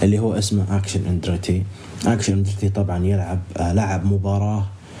اللي هو اسمه أكشن أندريتي. طبعا لعب مباراة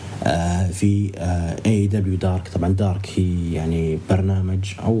في AEW دارك. طبعا دارك هي يعني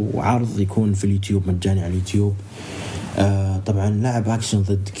برنامج أو عرض يكون في اليوتيوب مجاني على اليوتيوب. طبعا لعب أكشن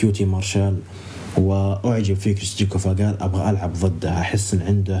ضد كيوتي مارشال، وأعجب فيه كريس جيريكو، فقال أبغى ألعب ضده، أحس إن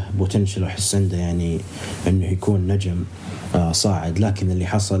عنده بوتنشل، أحس عنده يعني إنه يكون نجم صاعد. لكن اللي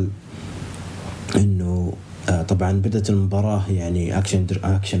حصل إنه طبعا بدأت المباراة يعني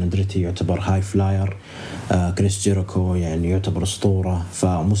أكشن أندريتي يعتبر هاي فلاير، كريس جيريكو يعني يعتبر أسطورة،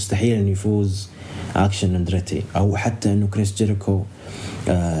 فمستحيل أن يفوز أكشن أندريتي، أو حتى أنه كريس جيريكو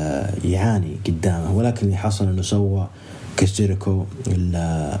يعاني قدامه. ولكن اللي حصل أنه سوى كريس جيريكو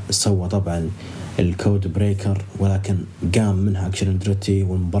سوى طبعا الكود بريكر، ولكن قام منها أكشن أندريتي،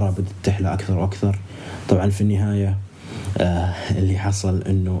 والمباراة بدأت تحلى أكثر وأكثر. طبعا في النهاية اللي حصل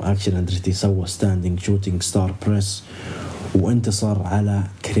انه أكشن أندريتي سوى ستاندينج شوتينج ستار بريس، وانتصر على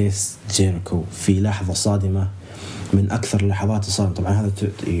كريس جيريكو في لحظة صادمة من أكثر اللحظات الصادمة. طبعا هذا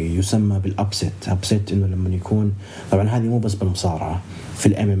يسمى بالأبسيت، إنه لما يكون، طبعا هذه مو بس بالمصارعة، في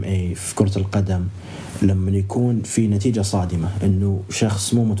الMMA في كرة القدم، لما يكون في نتيجة صادمة إنه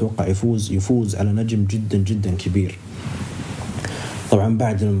شخص مو متوقع يفوز على نجم جدا جدا كبير. طبعا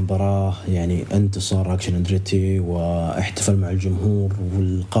بعد المباراة يعني انتصر أكشن أندريتي واحتفل مع الجمهور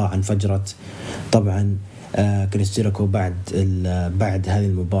والقاعة انفجرت. طبعا كريس جيريكو بعد هذه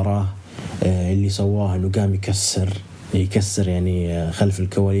المباراة اللي سواه انه قام يكسر يعني خلف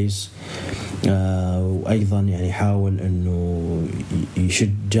الكواليس، وأيضا يعني حاول أنه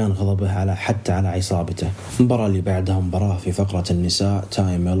يشد جان غضبه حتى على عصابته. المباراة اللي بعدها مباراة في فقرة النساء،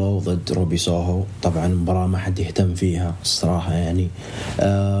 تاي ميلو ضد روبي سوهو. طبعا مباراة ما حد يهتم فيها الصراحة، يعني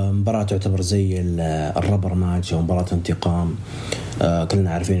مباراة تعتبر زي الربر ماتش أو مباراة انتقام.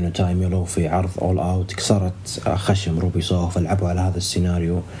 كلنا عارفين أنه تاي ميلو في عرض أول أوت كسرت خشم روبي سوهو، فلعبوا على هذا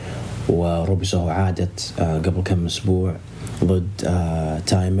السيناريو، وروبي سوهو عادت قبل كم أسبوع ضد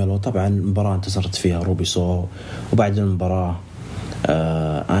تاي ميلو. طبعا المباراة انتصرت فيها روبي سوهو، وبعد المباراة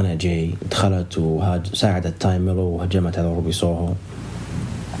أنا جاي دخلت وساعدت تاي ميلو وهجمت على روبي سوهو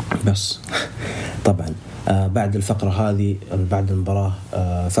بس. طبعا بعد الفقرة هذه، بعد المباراة،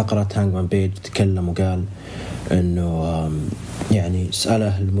 فقرة هانجمان بيج تكلم وقال إنه يعني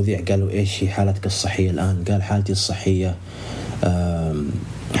سأله المذيع، قالوا إيش هي حالتك الصحية الآن؟ قال حالتي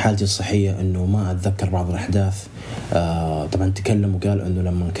الصحية إنه ما أتذكر بعض الأحداث. طبعا تكلم وقال إنه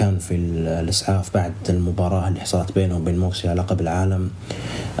لما كان في الإسعاف بعد المباراة اللي حصلت بينه وبين موكسي على لقب العالم،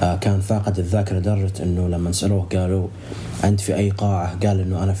 كان فاقد الذاكرة لدرجة إنه لما سألوه قالوا أنت في أي قاعة؟ قال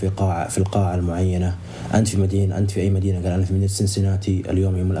إنه أنا في القاعة المعينة. أنت في أي مدينة؟ قال أنا في مدينة سنسناتي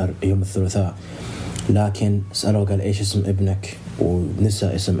اليوم يوم الثلاثاء. لكن سألوه قال إيش اسم ابنك؟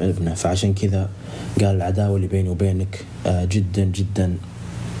 ونسى اسم ابنه. فعشان كذا قال العداوة اللي بيني وبينك جدا جدا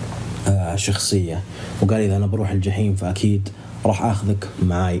شخصية، وقال إذا أنا بروح الجحيم فأكيد راح أخذك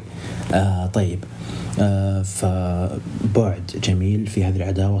معاي. طيب، فبعد جميل في هذه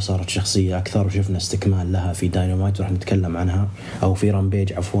العداوة، صارت شخصية أكثر، وشفنا استكمال لها في داينامايت وراح نتكلم عنها، أو في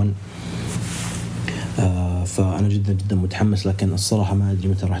رامبيج عفوا. فأنا جدا جدا متحمس، لكن الصراحة ما أدري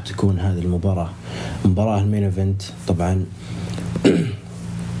متى راح تكون هذه المباراة المين إيفنت. طبعا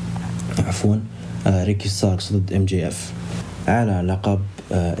عفوا ريكي ستاركس ضد MJF على لقب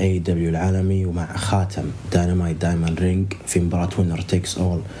AEW العالمي، ومع خاتم داينامايت دايموند رينج في مباراة وينر تيكس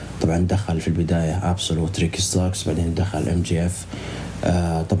أول. طبعا دخل في البداية أبسولوت ريكي ستاركس، بعدين دخل MJF.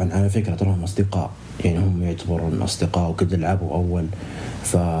 طبعا على فكرة تراهم أصدقاء، يعني هم يعتبرون أصدقاء وكده لعبوا أول،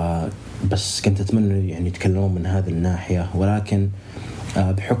 بس كنت أتمنى يعني يتكلمون من هذه الناحية، ولكن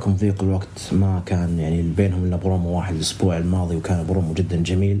بحكم ضيق الوقت ما كان يعني بينهم إلا برومو واحد الأسبوع الماضي، وكان برومو جدا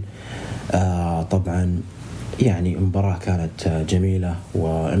جميل. طبعا يعني المباراة كانت جميلة،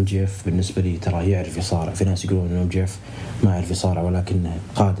 وMJF بالنسبة لي ترى يعرف يصارع. في ناس يقولون إنه MJF ما يعرف يصارع، ولكنه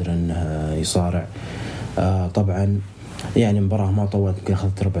قادر إنه يصارع. طبعا يعني المباراة ما طولت، يمكن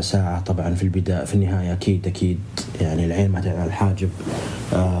أخذت ربع ساعة. طبعا في البداية في النهاية أكيد يعني العين ما تعلن على الحاجب.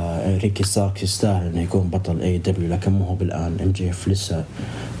 ريكي ستاركس يستاهل إنه يكون بطل اي دبليو، لكن مو هو بالآن. ام جي اف لسه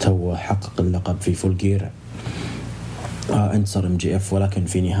تو حقق اللقب في فول جير. انتصر ام جي اف، ولكن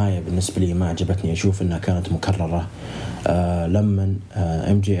في نهاية بالنسبة لي ما عجبتني. أشوف إنها كانت مكررة. لما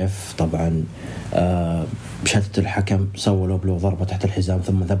ام جي اف طبعا بشهادة الحكم سووا لوبلو ضربة تحت الحزام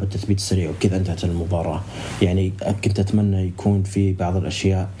ثم ثبت تثبيت سريع، وبكذا انتهت المباراة. يعني كنت أتمنى يكون في بعض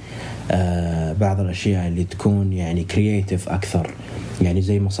الأشياء اللي تكون يعني كرياتيف أكثر، يعني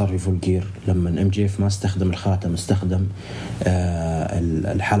زي ما صار في فول جير لما ام جي اف ما استخدم الخاتم، استخدم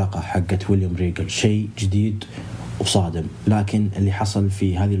الحلقة حقت ويليام ريجل، شيء جديد وصادم. لكن اللي حصل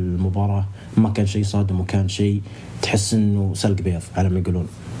في هذه المباراة ما كان شيء صادم، وكان شيء تحس انه سلق بيض على ما يقولون.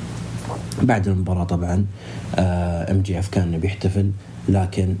 بعد المباراة طبعا ام جي اف كان بيحتفل،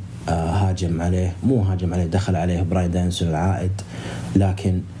 لكن هاجم عليه، دخل عليه براين دانسون العائد.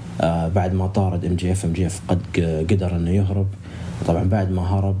 لكن بعد ما طارد ام جي اف قد قدر انه يهرب. طبعا بعد ما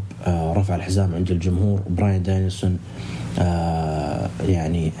هرب رفع الحزام عند الجمهور، وبراين دانسون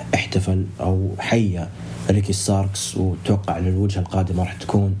يعني احتفل او حيا ريكي ستاركس، وتوقع ان الوجهة القادمة راح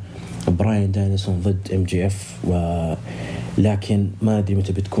تكون براين دانسون ضد ام جي اف. لكن ما ادري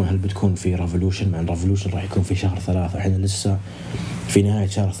متى بتكون، هل بتكون في ريفولوشن؟ مع ريفولوشن راح يكون في شهر 3، احنا لسه في نهاية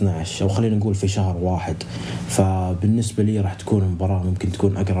شهر 12، او خلينا نقول في شهر 1. فبالنسبة لي راح تكون مباراة ممكن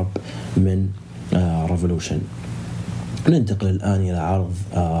تكون اقرب من ريفولوشن. ننتقل الآن إلى عرض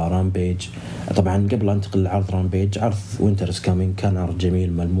رامبيج. طبعا قبل أن ننتقل لعرض رامبيج، عرض وينترز كامينج كان عرض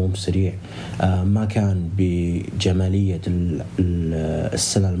جميل ملموم سريع. ما كان بجمالية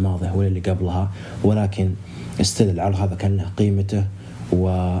السنة الماضية ولا اللي قبلها، ولكن استل العرض هذا كان له قيمته،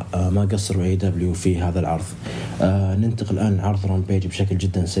 وما قصروا اي دبليو في هذا العرض. ننتقل الآن لعرض رامبيج بشكل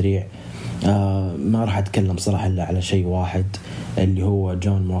جدا سريع. ما راح أتكلم صراحة إلا على شيء واحد، اللي هو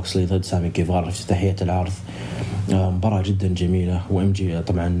جون موكسلي ضد سامي جيفارا في افتتاحية العرض. مباراة جدا جميلة، وام جي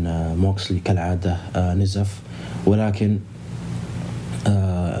طبعا موكسلي كالعادة نزف، ولكن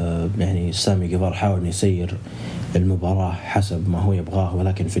يعني سامي جيفارا حاول يسير المباراة حسب ما هو يبغاه،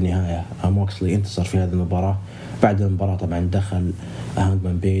 ولكن في النهاية موكسلي انتصر في هذه المباراة. بعد المباراة طبعا دخل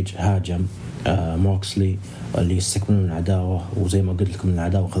هانجمان بيج، هاجم موكسلي اللي يستكملون العداوة، وزي ما قلت لكم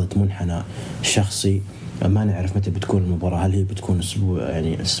العداوة أخذت منحنى شخصي. ما نعرف متى بتكون المباراة، هل هي بتكون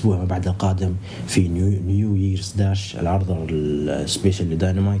الأسبوع ما بعد القادم في نيو ييرز داش، العرض السبيشال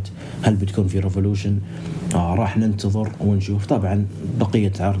لداينامايت، هل بتكون في ريفولوشن؟ راح ننتظر ونشوف. طبعا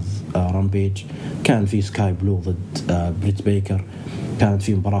بقية عرض رامبيج كان في سكاي بلو ضد بريت بيكر، كانت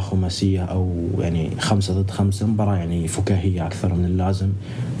في مباراة خماسية أو يعني 5 ضد 5، مباراة يعني فكاهية أكثر من اللازم،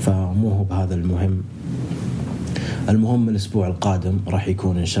 فمو هو بهذا المهم الأسبوع القادم راح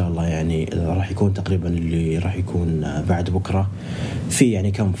يكون إن شاء الله، يعني راح يكون تقريبا اللي راح يكون بعد بكرة، في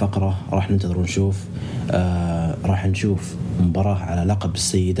يعني كم فقرة راح ننتظر ونشوف. راح نشوف مباراة على لقب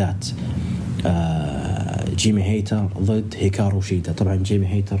السيدات، جيمي هيتر ضد هيكارو شيدا. طبعا جيمي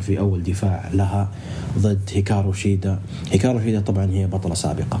هيتر في أول دفاع لها ضد هيكارو شيدا. طبعا هي بطلة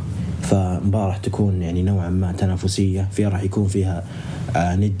سابقة، فمباراة راح تكون يعني نوعا ما تنافسية، فيها راح يكون فيها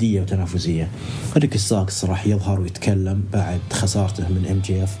ندية وتنافسية. ريكي ستاركس راح يظهر ويتكلم بعد خسارته من ام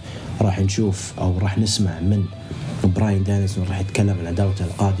جي اف. راح نشوف أو راح نسمع من براين دانسون راح يتكلم عن عداوته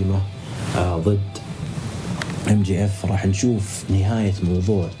القادمة ضد ام جي اف. راح نشوف نهاية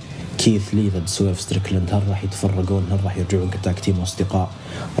موضوع كيث لي ضد سويف ستريكلاند، هل راح يتفرقون، هل راح يرجعون كتاك تيم واصدقاء.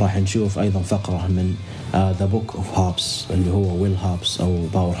 راح نشوف أيضا فقرة من ذا بوك اوف هابس اللي هو ويل هابس أو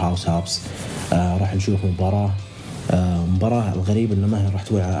باور هاوس هابس. راح نشوف مباراة الغريب إنه ما هي راح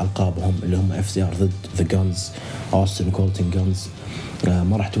تكون على ألقابهم اللي هم اف سي ار ضد ذا جانز، أوستن كولتن جانز.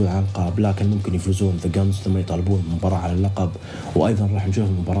 ما راح تكون على ألقاب، لكن ممكن يفوزون ذا جانز ثم يطالبون مباراة على اللقب. وأيضا راح نشوف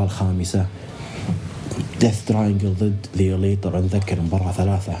المباراة الخامسة ديث تراينجل ضد ذا إليت. طبعا نذكر مباراة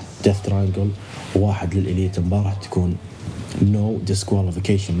 3 ديث تراينجل و1 للإليت. مباراة تكون نو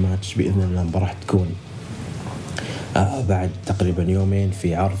ديسكواليفيكيشن ماتش بإذن الله. مباراة تكون بعد تقريبا يومين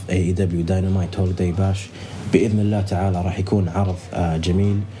في عرض AEW داينامايت هوليداي باش بإذن الله تعالى. راح يكون عرض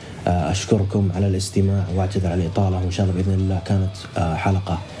جميل. أشكركم على الاستماع واعتذر على الإطالة، وإن شاء الله بإذن الله كانت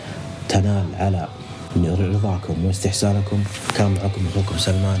حلقة تنال على رضاكم واستحسانكم. كان معكم أخوكم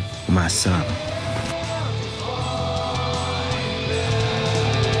سلمان، ومع السلامة.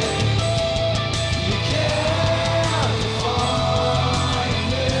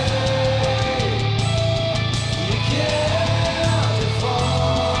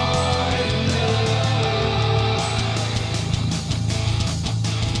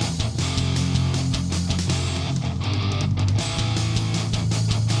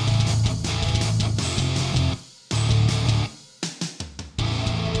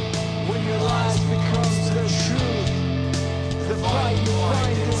 light you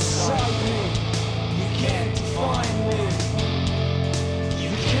find inside me. You can't define me.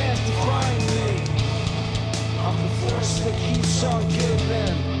 You can't define me. I'm the force that keeps on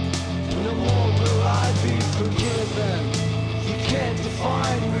giving. No more will I be forgiven. You can't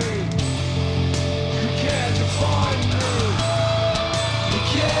define me. You can't define me. You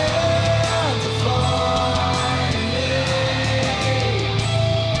can't.